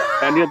on.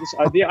 And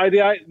the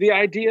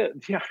idea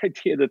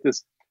that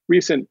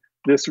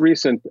this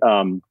recent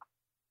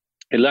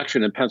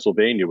election in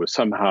Pennsylvania was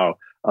somehow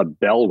a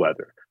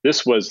bellwether.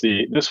 This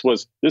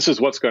is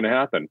what's going to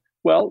happen.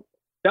 Well,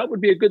 that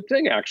would be a good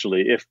thing,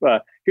 actually. If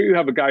here you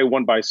have a guy who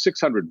won by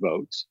 600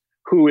 votes,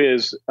 who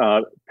is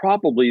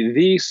probably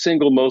the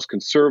single most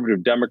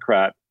conservative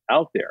Democrat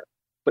out there.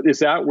 But is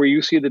that where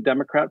you see the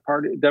Democratic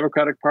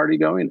Party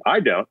going? I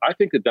don't. I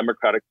think the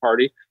Democratic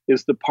Party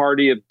is the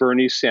party of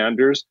Bernie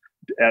Sanders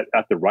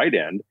at the right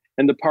end,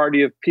 and the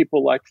party of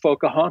people like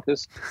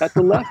Pocahontas at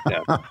the left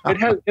end.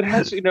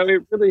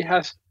 It really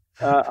has.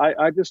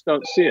 I just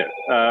don't see it.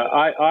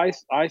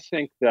 I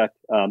think that.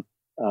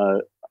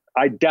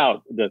 I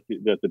doubt that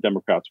the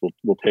Democrats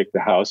will take the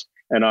House,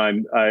 and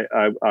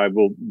I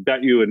will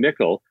bet you a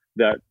nickel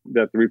that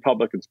the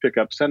Republicans pick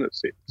up Senate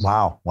seats.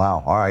 Wow!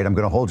 All right, I'm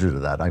going to hold you to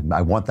that.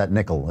 I want that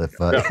nickel. If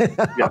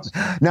yes.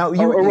 Now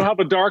or we'll have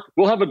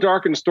a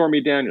dark and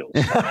Stormy Daniels.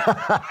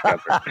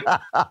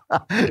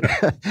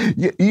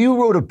 You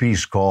wrote a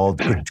piece called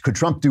 "Could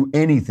Trump do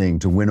anything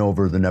to win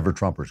over the Never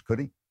Trumpers?" Could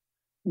he?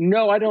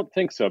 No, I don't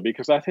think so,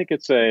 because I think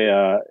it's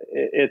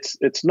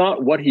it's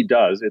not what he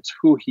does; it's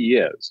who he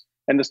is.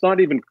 And it's not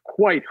even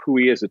quite who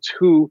he is.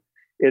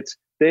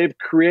 They've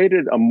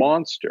created a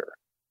monster,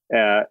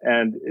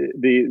 and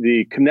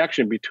the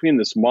connection between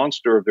this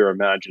monster of their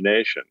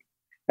imagination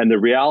and the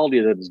reality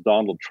that is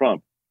Donald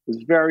Trump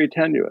is very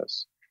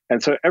tenuous.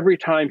 And so every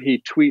time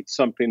he tweets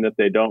something that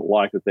they don't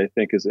like, that they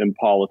think is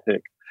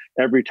impolitic,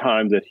 every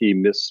time that he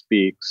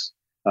misspeaks,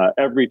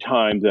 every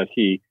time that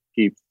he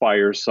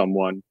fires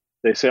someone,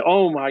 they say,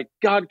 "Oh my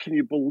God, can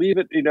you believe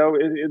it?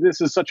 This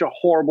is such a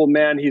horrible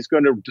man. He's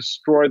going to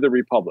destroy the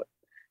republic."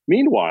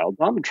 Meanwhile,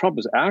 Donald Trump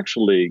is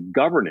actually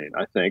governing,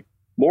 I think,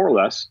 more or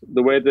less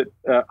the way that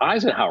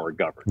Eisenhower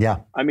governed. Yeah,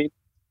 I mean,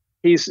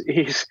 it's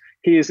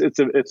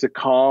a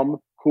calm,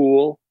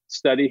 cool,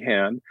 steady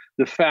hand.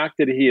 The fact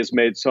that he has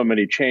made so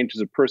many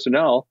changes of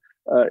personnel,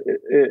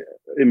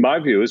 in my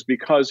view, is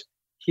because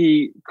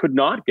he could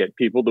not get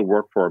people to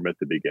work for him at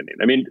the beginning.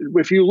 I mean,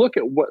 if you look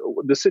at what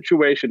the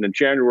situation in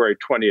January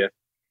 20th,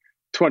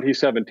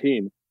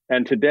 2017,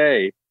 and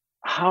today,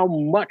 how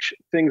much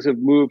things have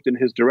moved in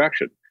his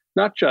direction.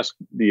 Not just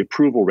the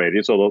approval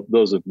ratings, although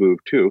those have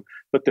moved too,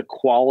 but the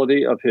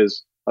quality of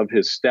his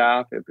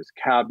staff, of his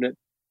cabinet,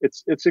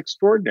 It's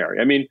extraordinary.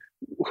 I mean,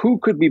 who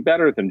could be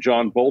better than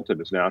John Bolton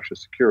as National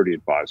Security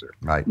Advisor?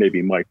 Right.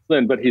 Maybe Mike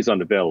Flynn, but he's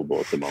unavailable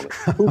at the moment.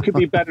 Who could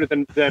be better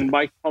than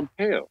Mike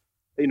Pompeo,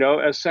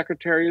 as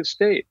Secretary of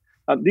State?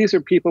 These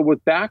are people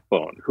with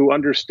backbone who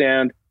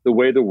understand the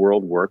way the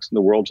world works, and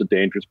the world's a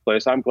dangerous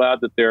place. I'm glad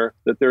that they're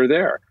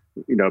there.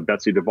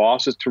 Betsy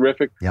DeVos is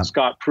terrific. Yeah.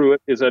 Scott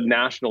Pruitt is a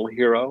national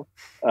hero.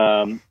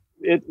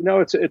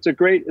 It's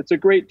a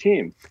great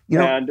team.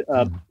 And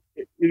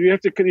you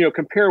have to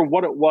compare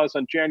what it was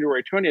on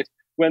January 20th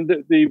when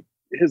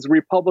his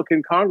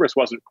Republican Congress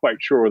wasn't quite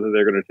sure whether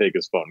they're going to take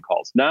his phone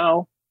calls.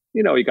 Now,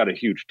 he got a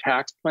huge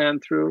tax plan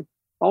through,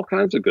 all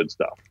kinds of good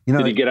stuff.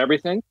 Did he get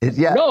everything?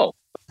 No.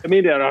 I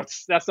mean,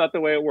 that's not the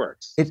way it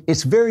works.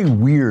 It's very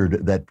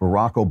weird that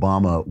Barack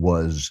Obama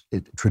was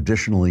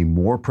traditionally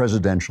more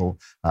presidential,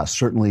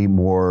 certainly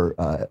more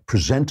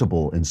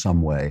presentable in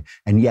some way,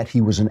 and yet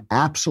he was an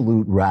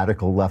absolute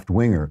radical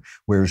left-winger,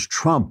 whereas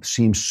Trump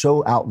seems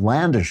so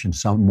outlandish in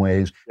some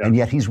ways, and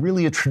yet he's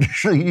really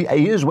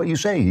he is what you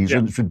say. He's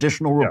a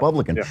traditional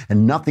Republican,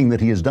 and nothing that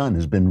he has done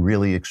has been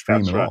really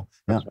extreme at all.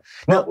 Right.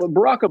 Well,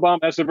 Barack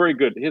Obama has a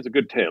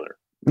good tailor.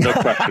 No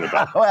question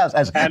about it. Well,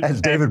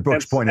 as David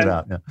Brooks pointed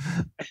out. Yeah.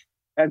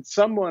 And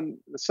someone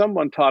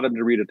taught him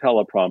to read a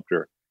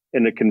teleprompter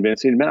in a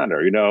convincing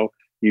manner.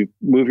 You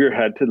move your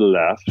head to the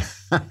left,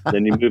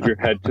 then you move your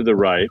head to the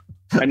right,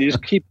 and you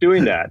just keep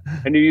doing that.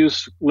 And you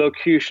use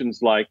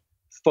locutions like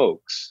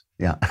folks.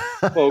 Yeah.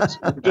 Folks,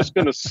 we're just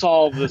going to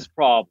solve this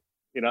problem.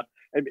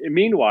 And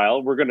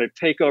meanwhile, we're going to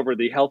take over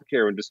the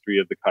healthcare industry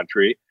of the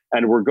country,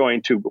 and we're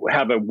going to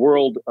have a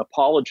world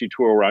apology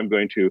tour where I'm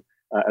going to,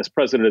 as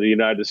president of the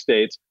United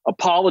States,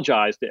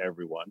 apologize to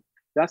everyone.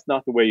 That's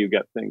not the way you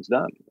get things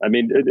done. I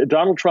mean,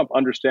 Donald Trump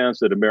understands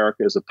that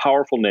America is a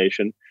powerful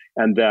nation,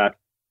 and that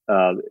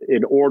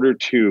in order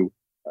to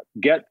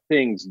get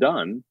things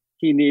done,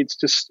 he needs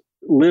to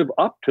live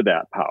up to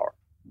that power.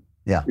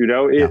 Yeah.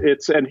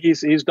 And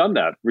he's done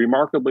that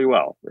remarkably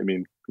well. I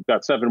mean, we've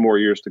got 7 more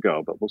years to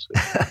go, but we'll see.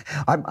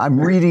 I'm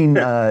reading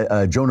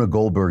Jonah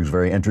Goldberg's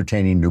very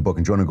entertaining new book,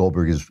 and Jonah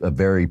Goldberg is a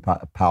very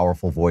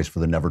powerful voice for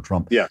the Never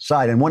Trump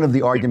side. And one of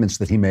the arguments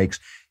that he makes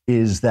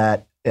is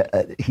that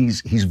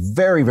he's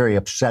very, very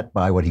upset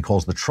by what he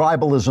calls the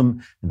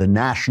tribalism, the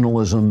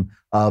nationalism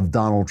of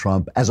Donald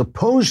Trump, as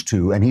opposed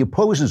to, and he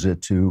opposes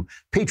it to,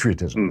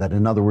 patriotism. That,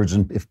 in other words,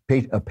 if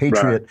a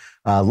patriot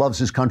loves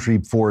his country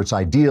for its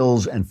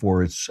ideals and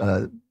for its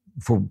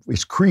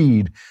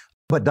creed,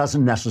 but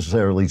doesn't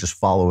necessarily just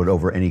follow it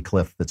over any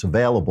cliff that's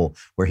available,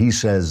 where he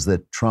says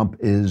that Trump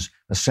is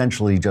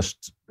essentially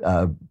just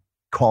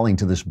calling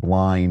to this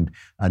blind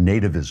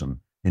nativism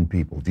in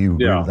people. Do you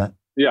agree with that?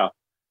 Yeah.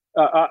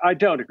 I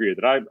don't agree with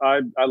it.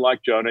 I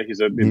like Jonah. He's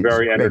a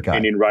very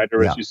entertaining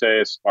writer, as you say,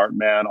 a smart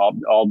man.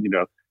 I'll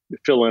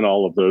fill in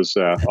all those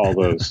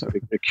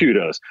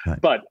kudos.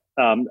 Right. But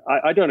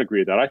I don't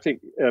agree with that. I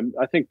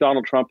think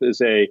Donald Trump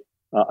is a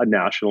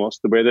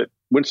nationalist, the way that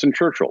Winston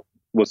Churchill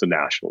was a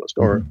nationalist,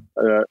 or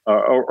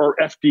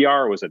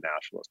FDR was a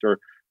nationalist, or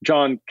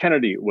John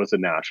Kennedy was a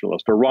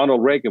nationalist, or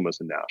Ronald Reagan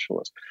was a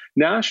nationalist.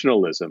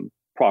 Nationalism,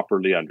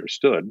 properly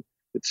understood,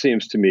 it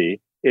seems to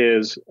me,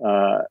 is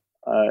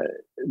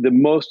the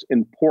most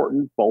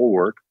important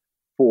bulwark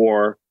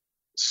for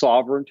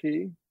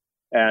sovereignty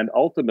and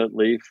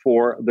ultimately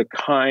for the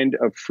kind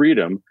of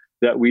freedom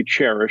that we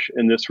cherish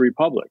in this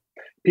republic.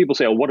 People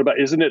say, "Oh, what about?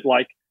 Isn't it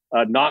like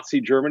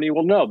Nazi Germany?"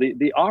 Well, no.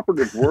 The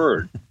operative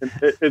word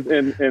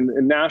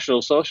in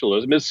National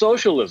Socialism is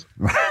socialism.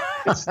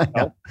 That's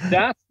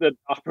the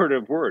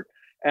operative word.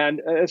 And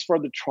as for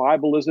the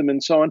tribalism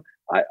and so on,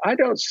 I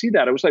don't see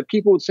that. It was like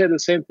people would say the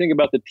same thing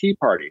about the Tea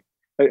Party.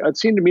 It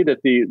seemed to me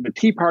that the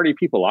Tea Party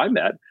people I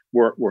met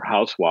were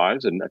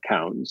housewives and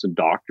accountants and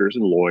doctors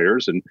and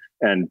lawyers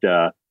and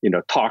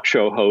talk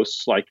show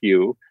hosts like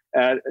you.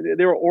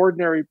 They were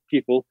ordinary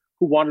people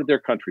who wanted their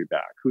country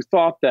back, who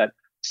thought that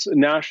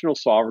national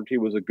sovereignty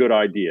was a good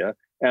idea,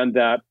 and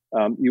that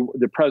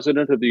the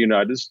president of the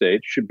United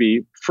States should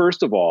be,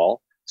 first of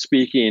all,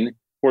 speaking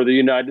for the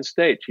United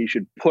States. He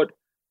should put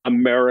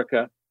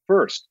America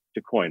first,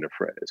 to coin a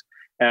phrase.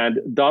 And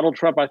Donald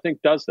Trump, I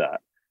think, does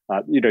that.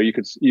 You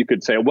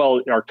could say,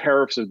 well, are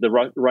tariffs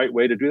the right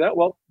way to do that?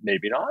 Well,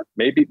 maybe not.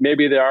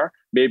 Maybe they are.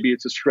 Maybe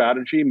it's a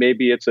strategy.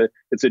 Maybe it's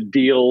a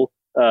deal.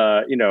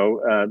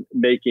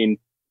 Making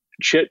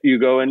shit you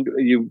go and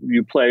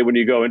you play when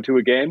you go into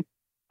a game.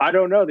 I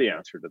don't know the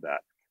answer to that.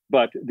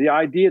 But the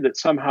idea that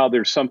somehow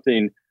there's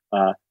something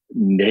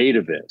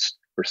nativist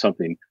or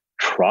something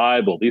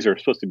tribal, these are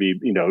supposed to be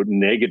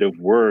negative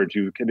words.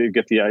 You can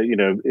get the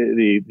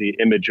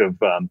image of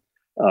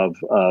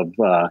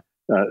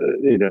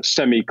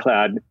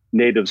semi-clad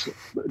natives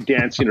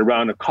dancing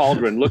around a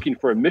cauldron looking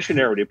for a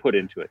missionary to put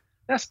into it.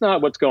 That's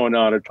not what's going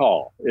on at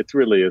all. It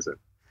really isn't.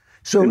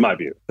 So, in my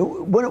view,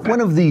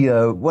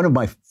 one of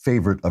my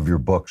favorite of your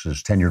books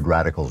is Tenured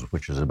Radicals,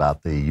 which is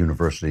about the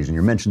universities, and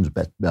you mentioned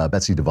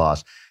Betsy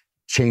DeVos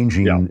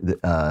changing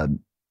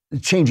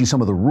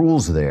some of the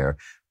rules there.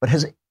 But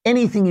has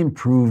anything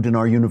improved in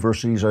our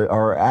universities?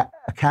 Are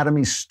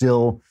academies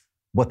still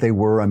what they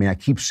were? I mean, I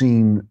keep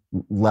seeing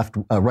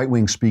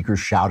right-wing speakers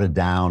shouted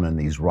down and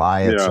these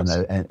riots.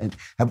 Yes. And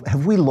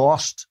have we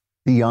lost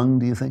the young,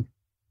 do you think?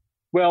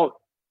 Well,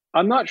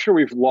 I'm not sure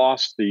we've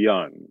lost the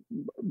young,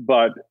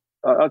 but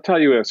I'll tell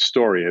you a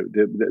story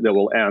that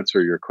will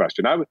answer your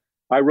question.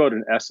 I wrote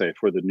an essay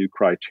for the New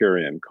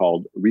Criterion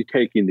called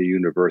Retaking the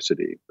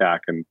University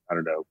back in,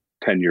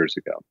 10 years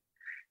ago.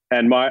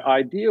 And my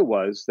idea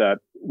was that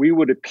we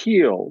would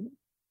appeal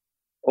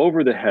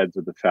over the heads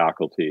of the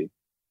faculty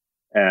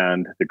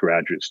and the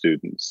graduate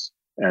students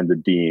and the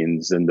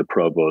deans and the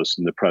provosts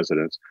and the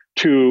presidents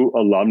to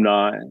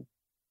alumni,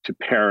 to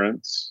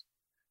parents,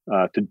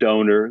 to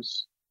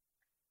donors.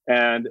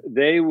 And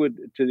they would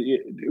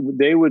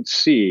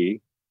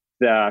see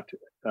that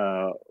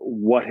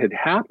what had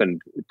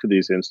happened to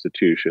these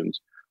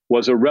institutions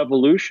was a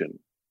revolution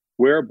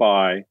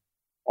whereby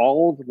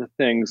all of the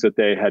things that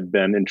they had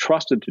been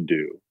entrusted to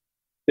do,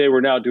 they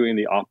were now doing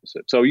the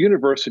opposite. So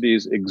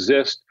universities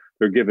exist.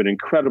 They're given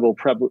incredible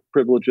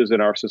privileges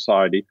in our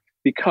society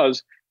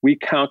because we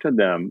count on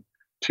them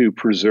to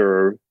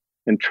preserve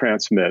and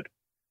transmit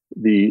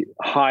the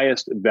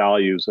highest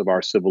values of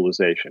our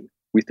civilization.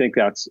 We think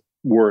that's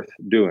worth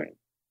doing.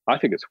 I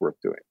think it's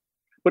worth doing.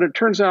 But it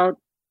turns out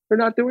they're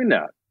not doing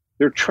that.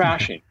 They're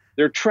trashing.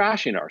 They're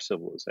trashing our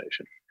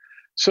civilization.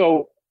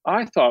 So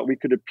I thought we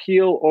could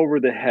appeal over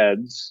the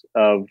heads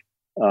of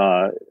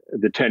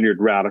the tenured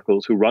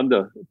radicals who run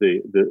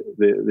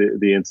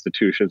the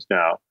institutions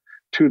now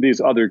to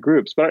these other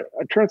groups. But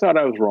it turns out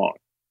I was wrong.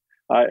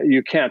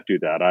 You can't do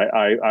that.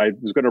 I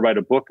was going to write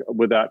a book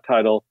with that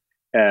title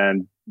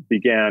and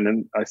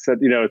I said,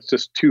 it's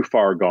just too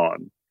far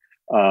gone.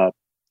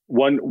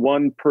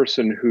 One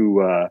person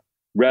who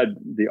read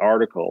the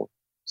article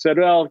said,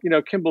 well,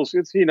 Kimball's,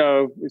 it's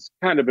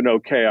kind of an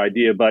okay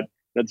idea, but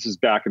this is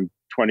back in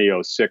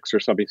 2006 or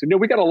something. He said,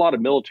 we got a lot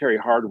of military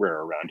hardware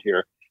around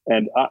here.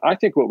 And I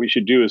think what we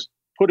should do is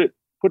put it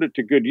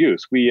to good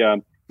use. We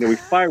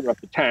fire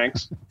up the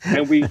tanks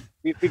and we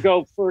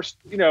go first,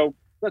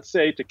 let's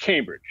say to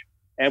Cambridge.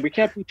 And we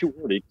can't be too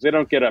early because they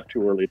don't get up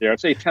too early there. I'd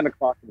say 10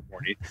 o'clock in the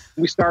morning.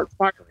 And we start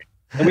firing.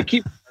 And we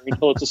keep firing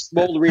until it's a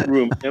smoldering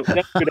room. And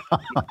that's good.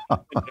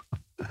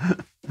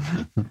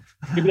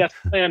 Maybe that's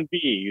plan B,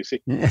 you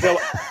see. So,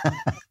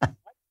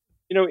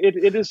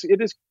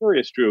 it is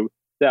curious, Drew,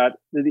 that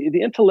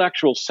the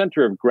intellectual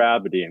center of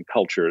gravity in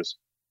cultures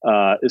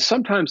is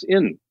sometimes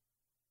in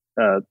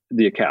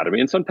the academy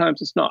and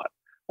sometimes it's not.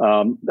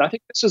 I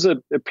think this is a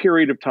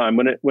period of time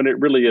when it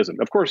really isn't.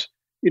 Of course,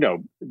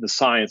 the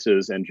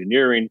sciences,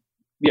 engineering,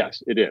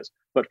 yes, it is.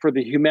 But for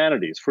the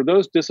humanities, for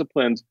those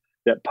disciplines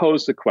that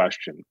pose the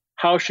question,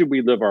 how should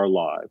we live our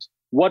lives?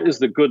 What is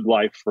the good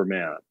life for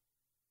man?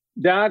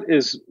 That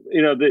is,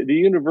 the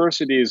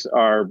universities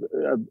are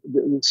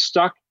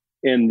stuck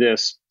in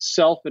this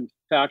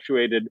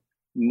self-infatuated,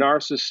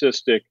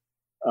 narcissistic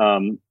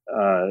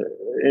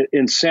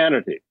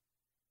insanity.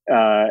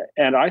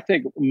 And I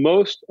think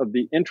most of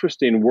the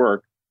interesting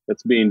work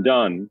that's being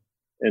done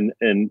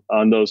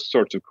on those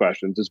sorts of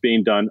questions is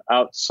being done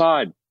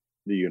outside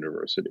the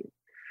university.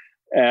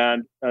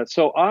 And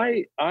so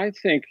I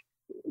think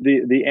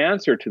the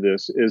answer to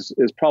this is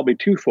probably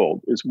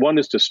twofold. One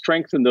is to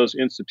strengthen those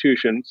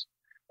institutions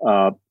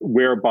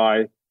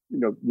whereby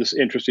this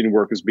interesting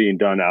work is being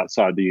done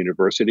outside the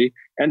university,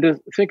 and to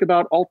think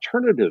about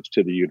alternatives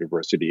to the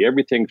university,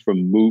 everything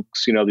from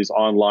MOOCs, these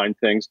online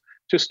things,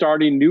 to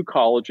starting new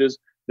colleges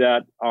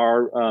that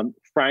are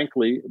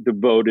frankly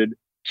devoted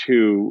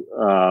to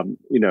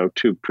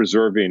to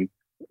preserving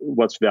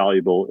what's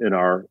valuable in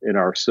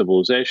our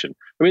civilization.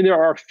 I mean,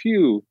 there are a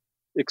few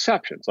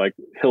exceptions, like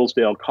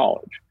Hillsdale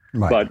College.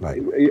 Right.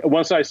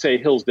 Once I say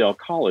Hillsdale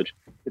College,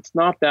 it's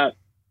not that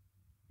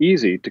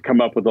easy to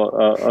come up with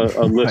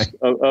a list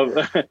of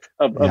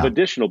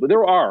additional. But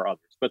there are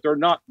others, but there are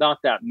not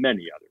that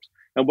many others.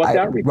 And what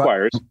that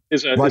requires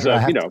is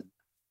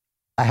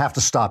I have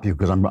to stop you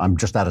because I'm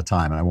just out of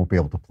time and I won't be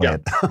able to play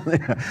it.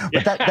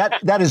 But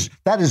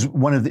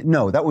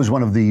that was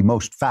one of the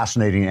most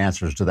fascinating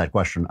answers to that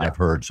question I've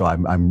heard. So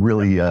I'm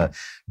really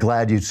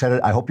glad you said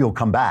it. I hope you'll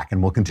come back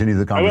and we'll continue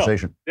the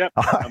conversation.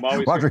 I'm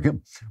always Roger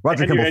Kimball,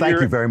 thank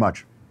you very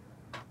much.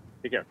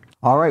 Take care.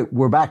 All right,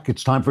 we're back.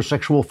 It's time for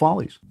Sexual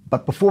Follies.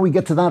 But before we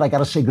get to that, I got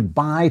to say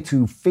goodbye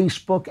to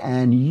Facebook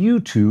and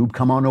YouTube.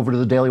 Come on over to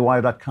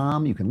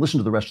thedailywire.com. You can listen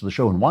to the rest of the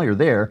show. And while you're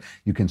there,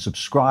 you can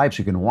subscribe so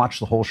you can watch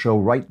the whole show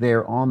right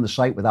there on the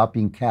site without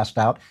being cast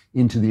out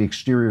into the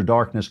exterior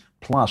darkness.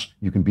 Plus,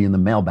 you can be in the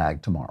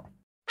mailbag tomorrow.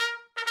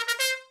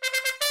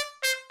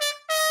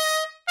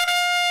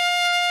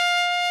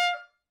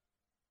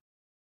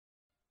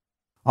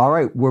 All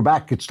right, we're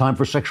back. It's time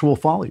for Sexual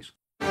Follies.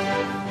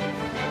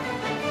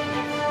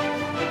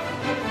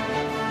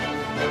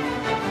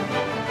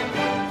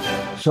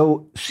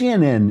 So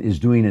CNN is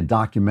doing a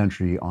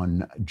documentary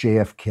on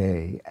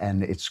JFK,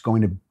 and it's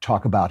going to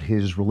talk about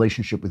his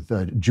relationship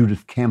with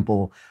Judith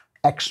Campbell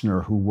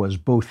Exner, who was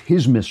both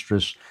his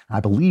mistress, I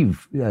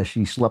believe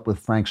she slept with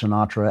Frank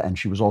Sinatra, and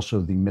she was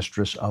also the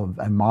mistress of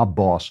a mob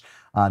boss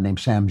named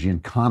Sam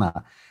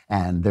Giancana.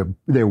 And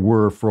there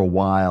were, for a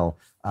while,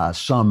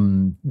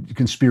 some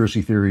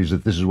conspiracy theories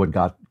that this is what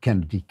got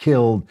Kennedy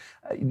killed.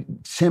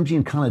 Sam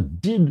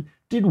Giancana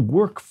did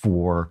work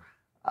for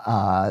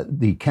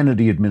the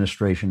Kennedy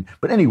administration.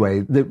 But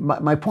anyway,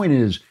 my point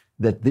is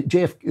that the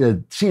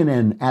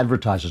CNN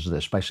advertises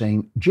this by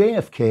saying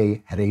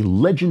JFK had a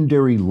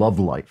legendary love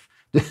life.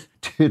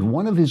 Did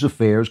one of his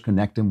affairs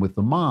connect him with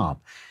the mob?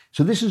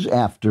 So this is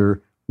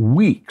after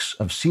weeks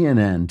of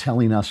CNN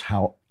telling us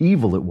how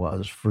evil it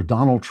was for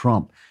Donald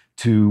Trump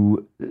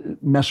to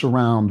mess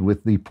around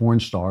with the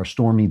porn star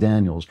Stormy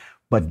Daniels.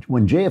 But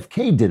when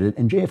JFK did it,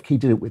 and JFK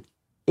did it with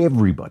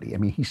everybody. I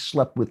mean, he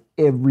slept with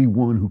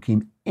everyone who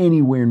came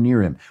anywhere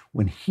near him.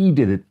 When he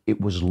did it,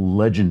 it was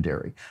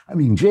legendary. I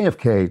mean,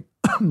 JFK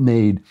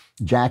made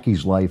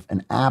Jackie's life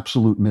an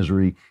absolute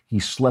misery. He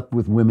slept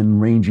with women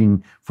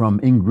ranging from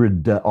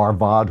Ingrid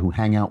Arvad, who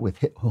hung out with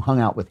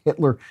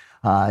Hitler.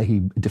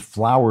 He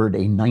deflowered a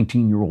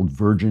 19-year-old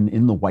virgin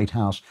in the White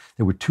House.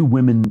 There were two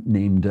women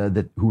named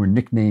who were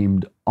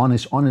nicknamed on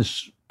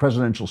his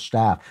presidential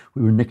staff,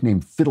 who were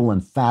nicknamed Fiddle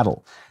and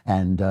Faddle.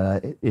 And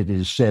it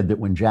is said that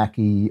when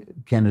Jackie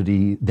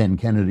Kennedy, then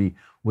Kennedy,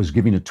 was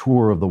giving a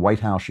tour of the White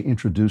House, she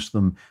introduced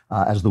them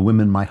as the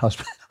women my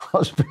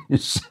husband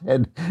is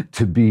said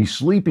to be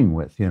sleeping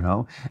with, you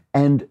know.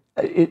 And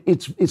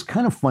it's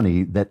kind of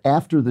funny that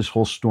after this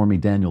whole Stormy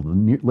Daniels,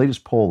 the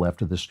latest poll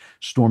after this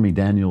Stormy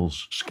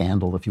Daniels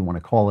scandal, if you want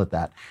to call it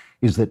that,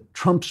 is that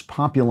Trump's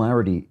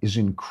popularity is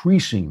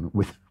increasing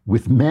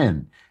with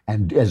men,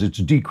 and as it's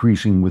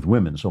decreasing with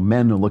women. So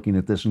men are looking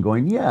at this and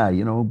going, yeah,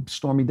 you know,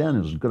 Stormy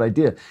Daniels is a good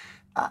idea.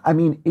 I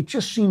mean, it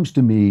just seems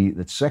to me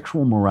that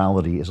sexual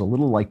morality is a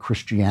little like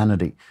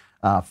Christianity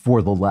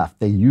for the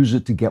left. They use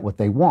it to get what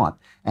they want.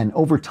 And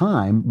over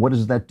time, what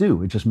does that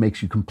do? It just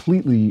makes you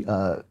completely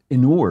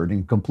inured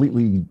and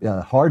completely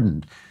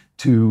hardened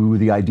to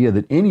the idea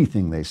that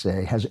anything they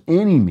say has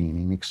any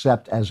meaning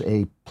except as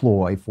a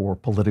ploy for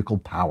political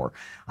power.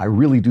 I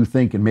really do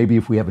think, and maybe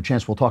if we have a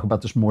chance, we'll talk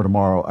about this more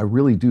tomorrow, I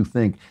really do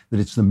think that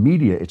it's the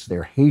media, it's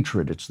their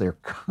hatred, it's their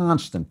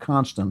constant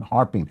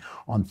harping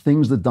on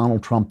things that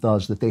Donald Trump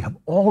does that they have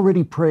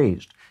already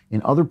praised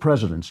in other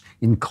presidents,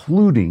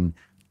 including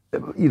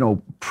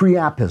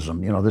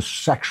priapism, this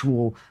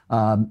sexual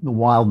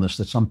wildness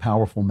that some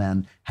powerful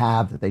men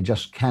have, that they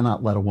just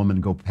cannot let a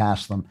woman go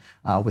past them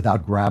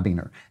without grabbing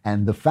her.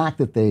 And the fact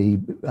that they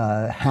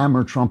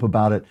hammer Trump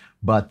about it,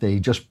 but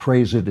they just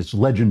praise it, it's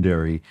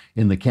legendary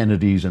in the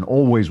Kennedys, and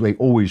they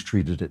always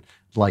treated it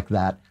like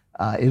that.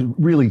 It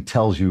really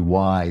tells you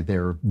why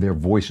their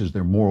voices,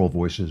 their moral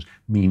voices,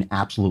 mean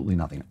absolutely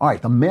nothing. All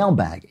right, the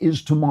mailbag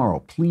is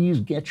tomorrow.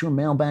 Please get your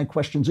mailbag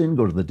questions in.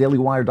 Go to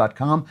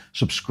thedailywire.com.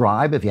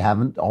 Subscribe if you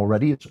haven't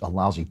already. It's a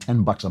lousy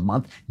 $10 a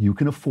month. You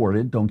can afford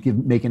it. Don't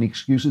make any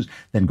excuses.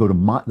 Then go to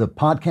the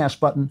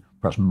podcast button.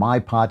 Press My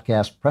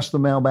Podcast, press the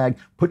mailbag,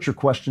 put your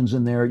questions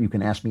in there. You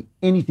can ask me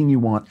anything you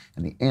want,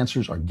 and the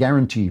answers are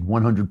guaranteed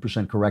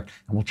 100% correct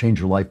and will change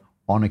your life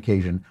on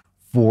occasion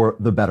for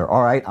the better.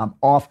 All right, I'm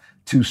off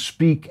to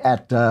speak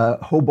at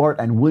Hobart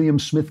and William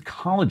Smith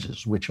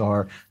colleges, which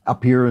are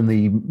up here in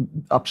the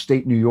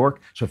upstate New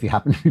York. So if you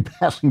happen to be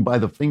passing by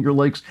the Finger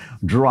Lakes,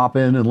 drop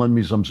in and lend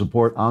me some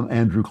support. I'm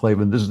Andrew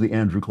Klavan. This is The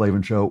Andrew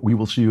Klavan Show. We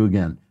will see you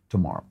again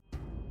tomorrow.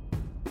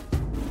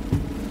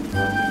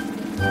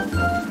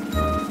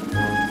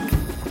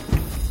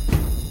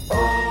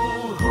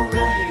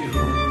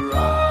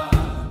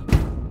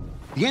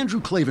 The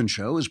Andrew Klavan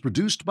Show is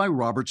produced by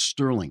Robert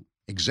Sterling.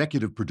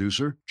 Executive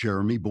producer,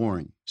 Jeremy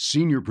Boring.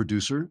 Senior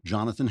producer,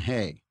 Jonathan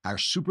Hay. Our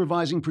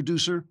supervising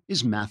producer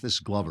is Mathis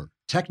Glover.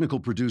 Technical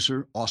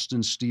producer,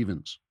 Austin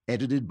Stevens.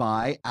 Edited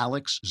by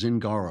Alex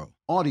Zingaro.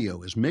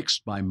 Audio is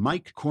mixed by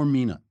Mike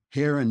Cormina.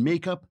 Hair and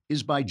makeup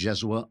is by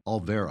Jesua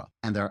Alvera.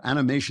 And our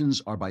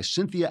animations are by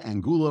Cynthia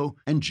Angulo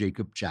and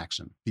Jacob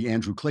Jackson. The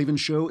Andrew Klavan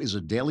Show is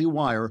a Daily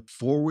Wire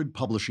Forward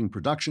Publishing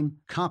production.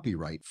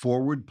 Copyright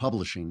Forward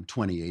Publishing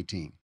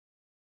 2018.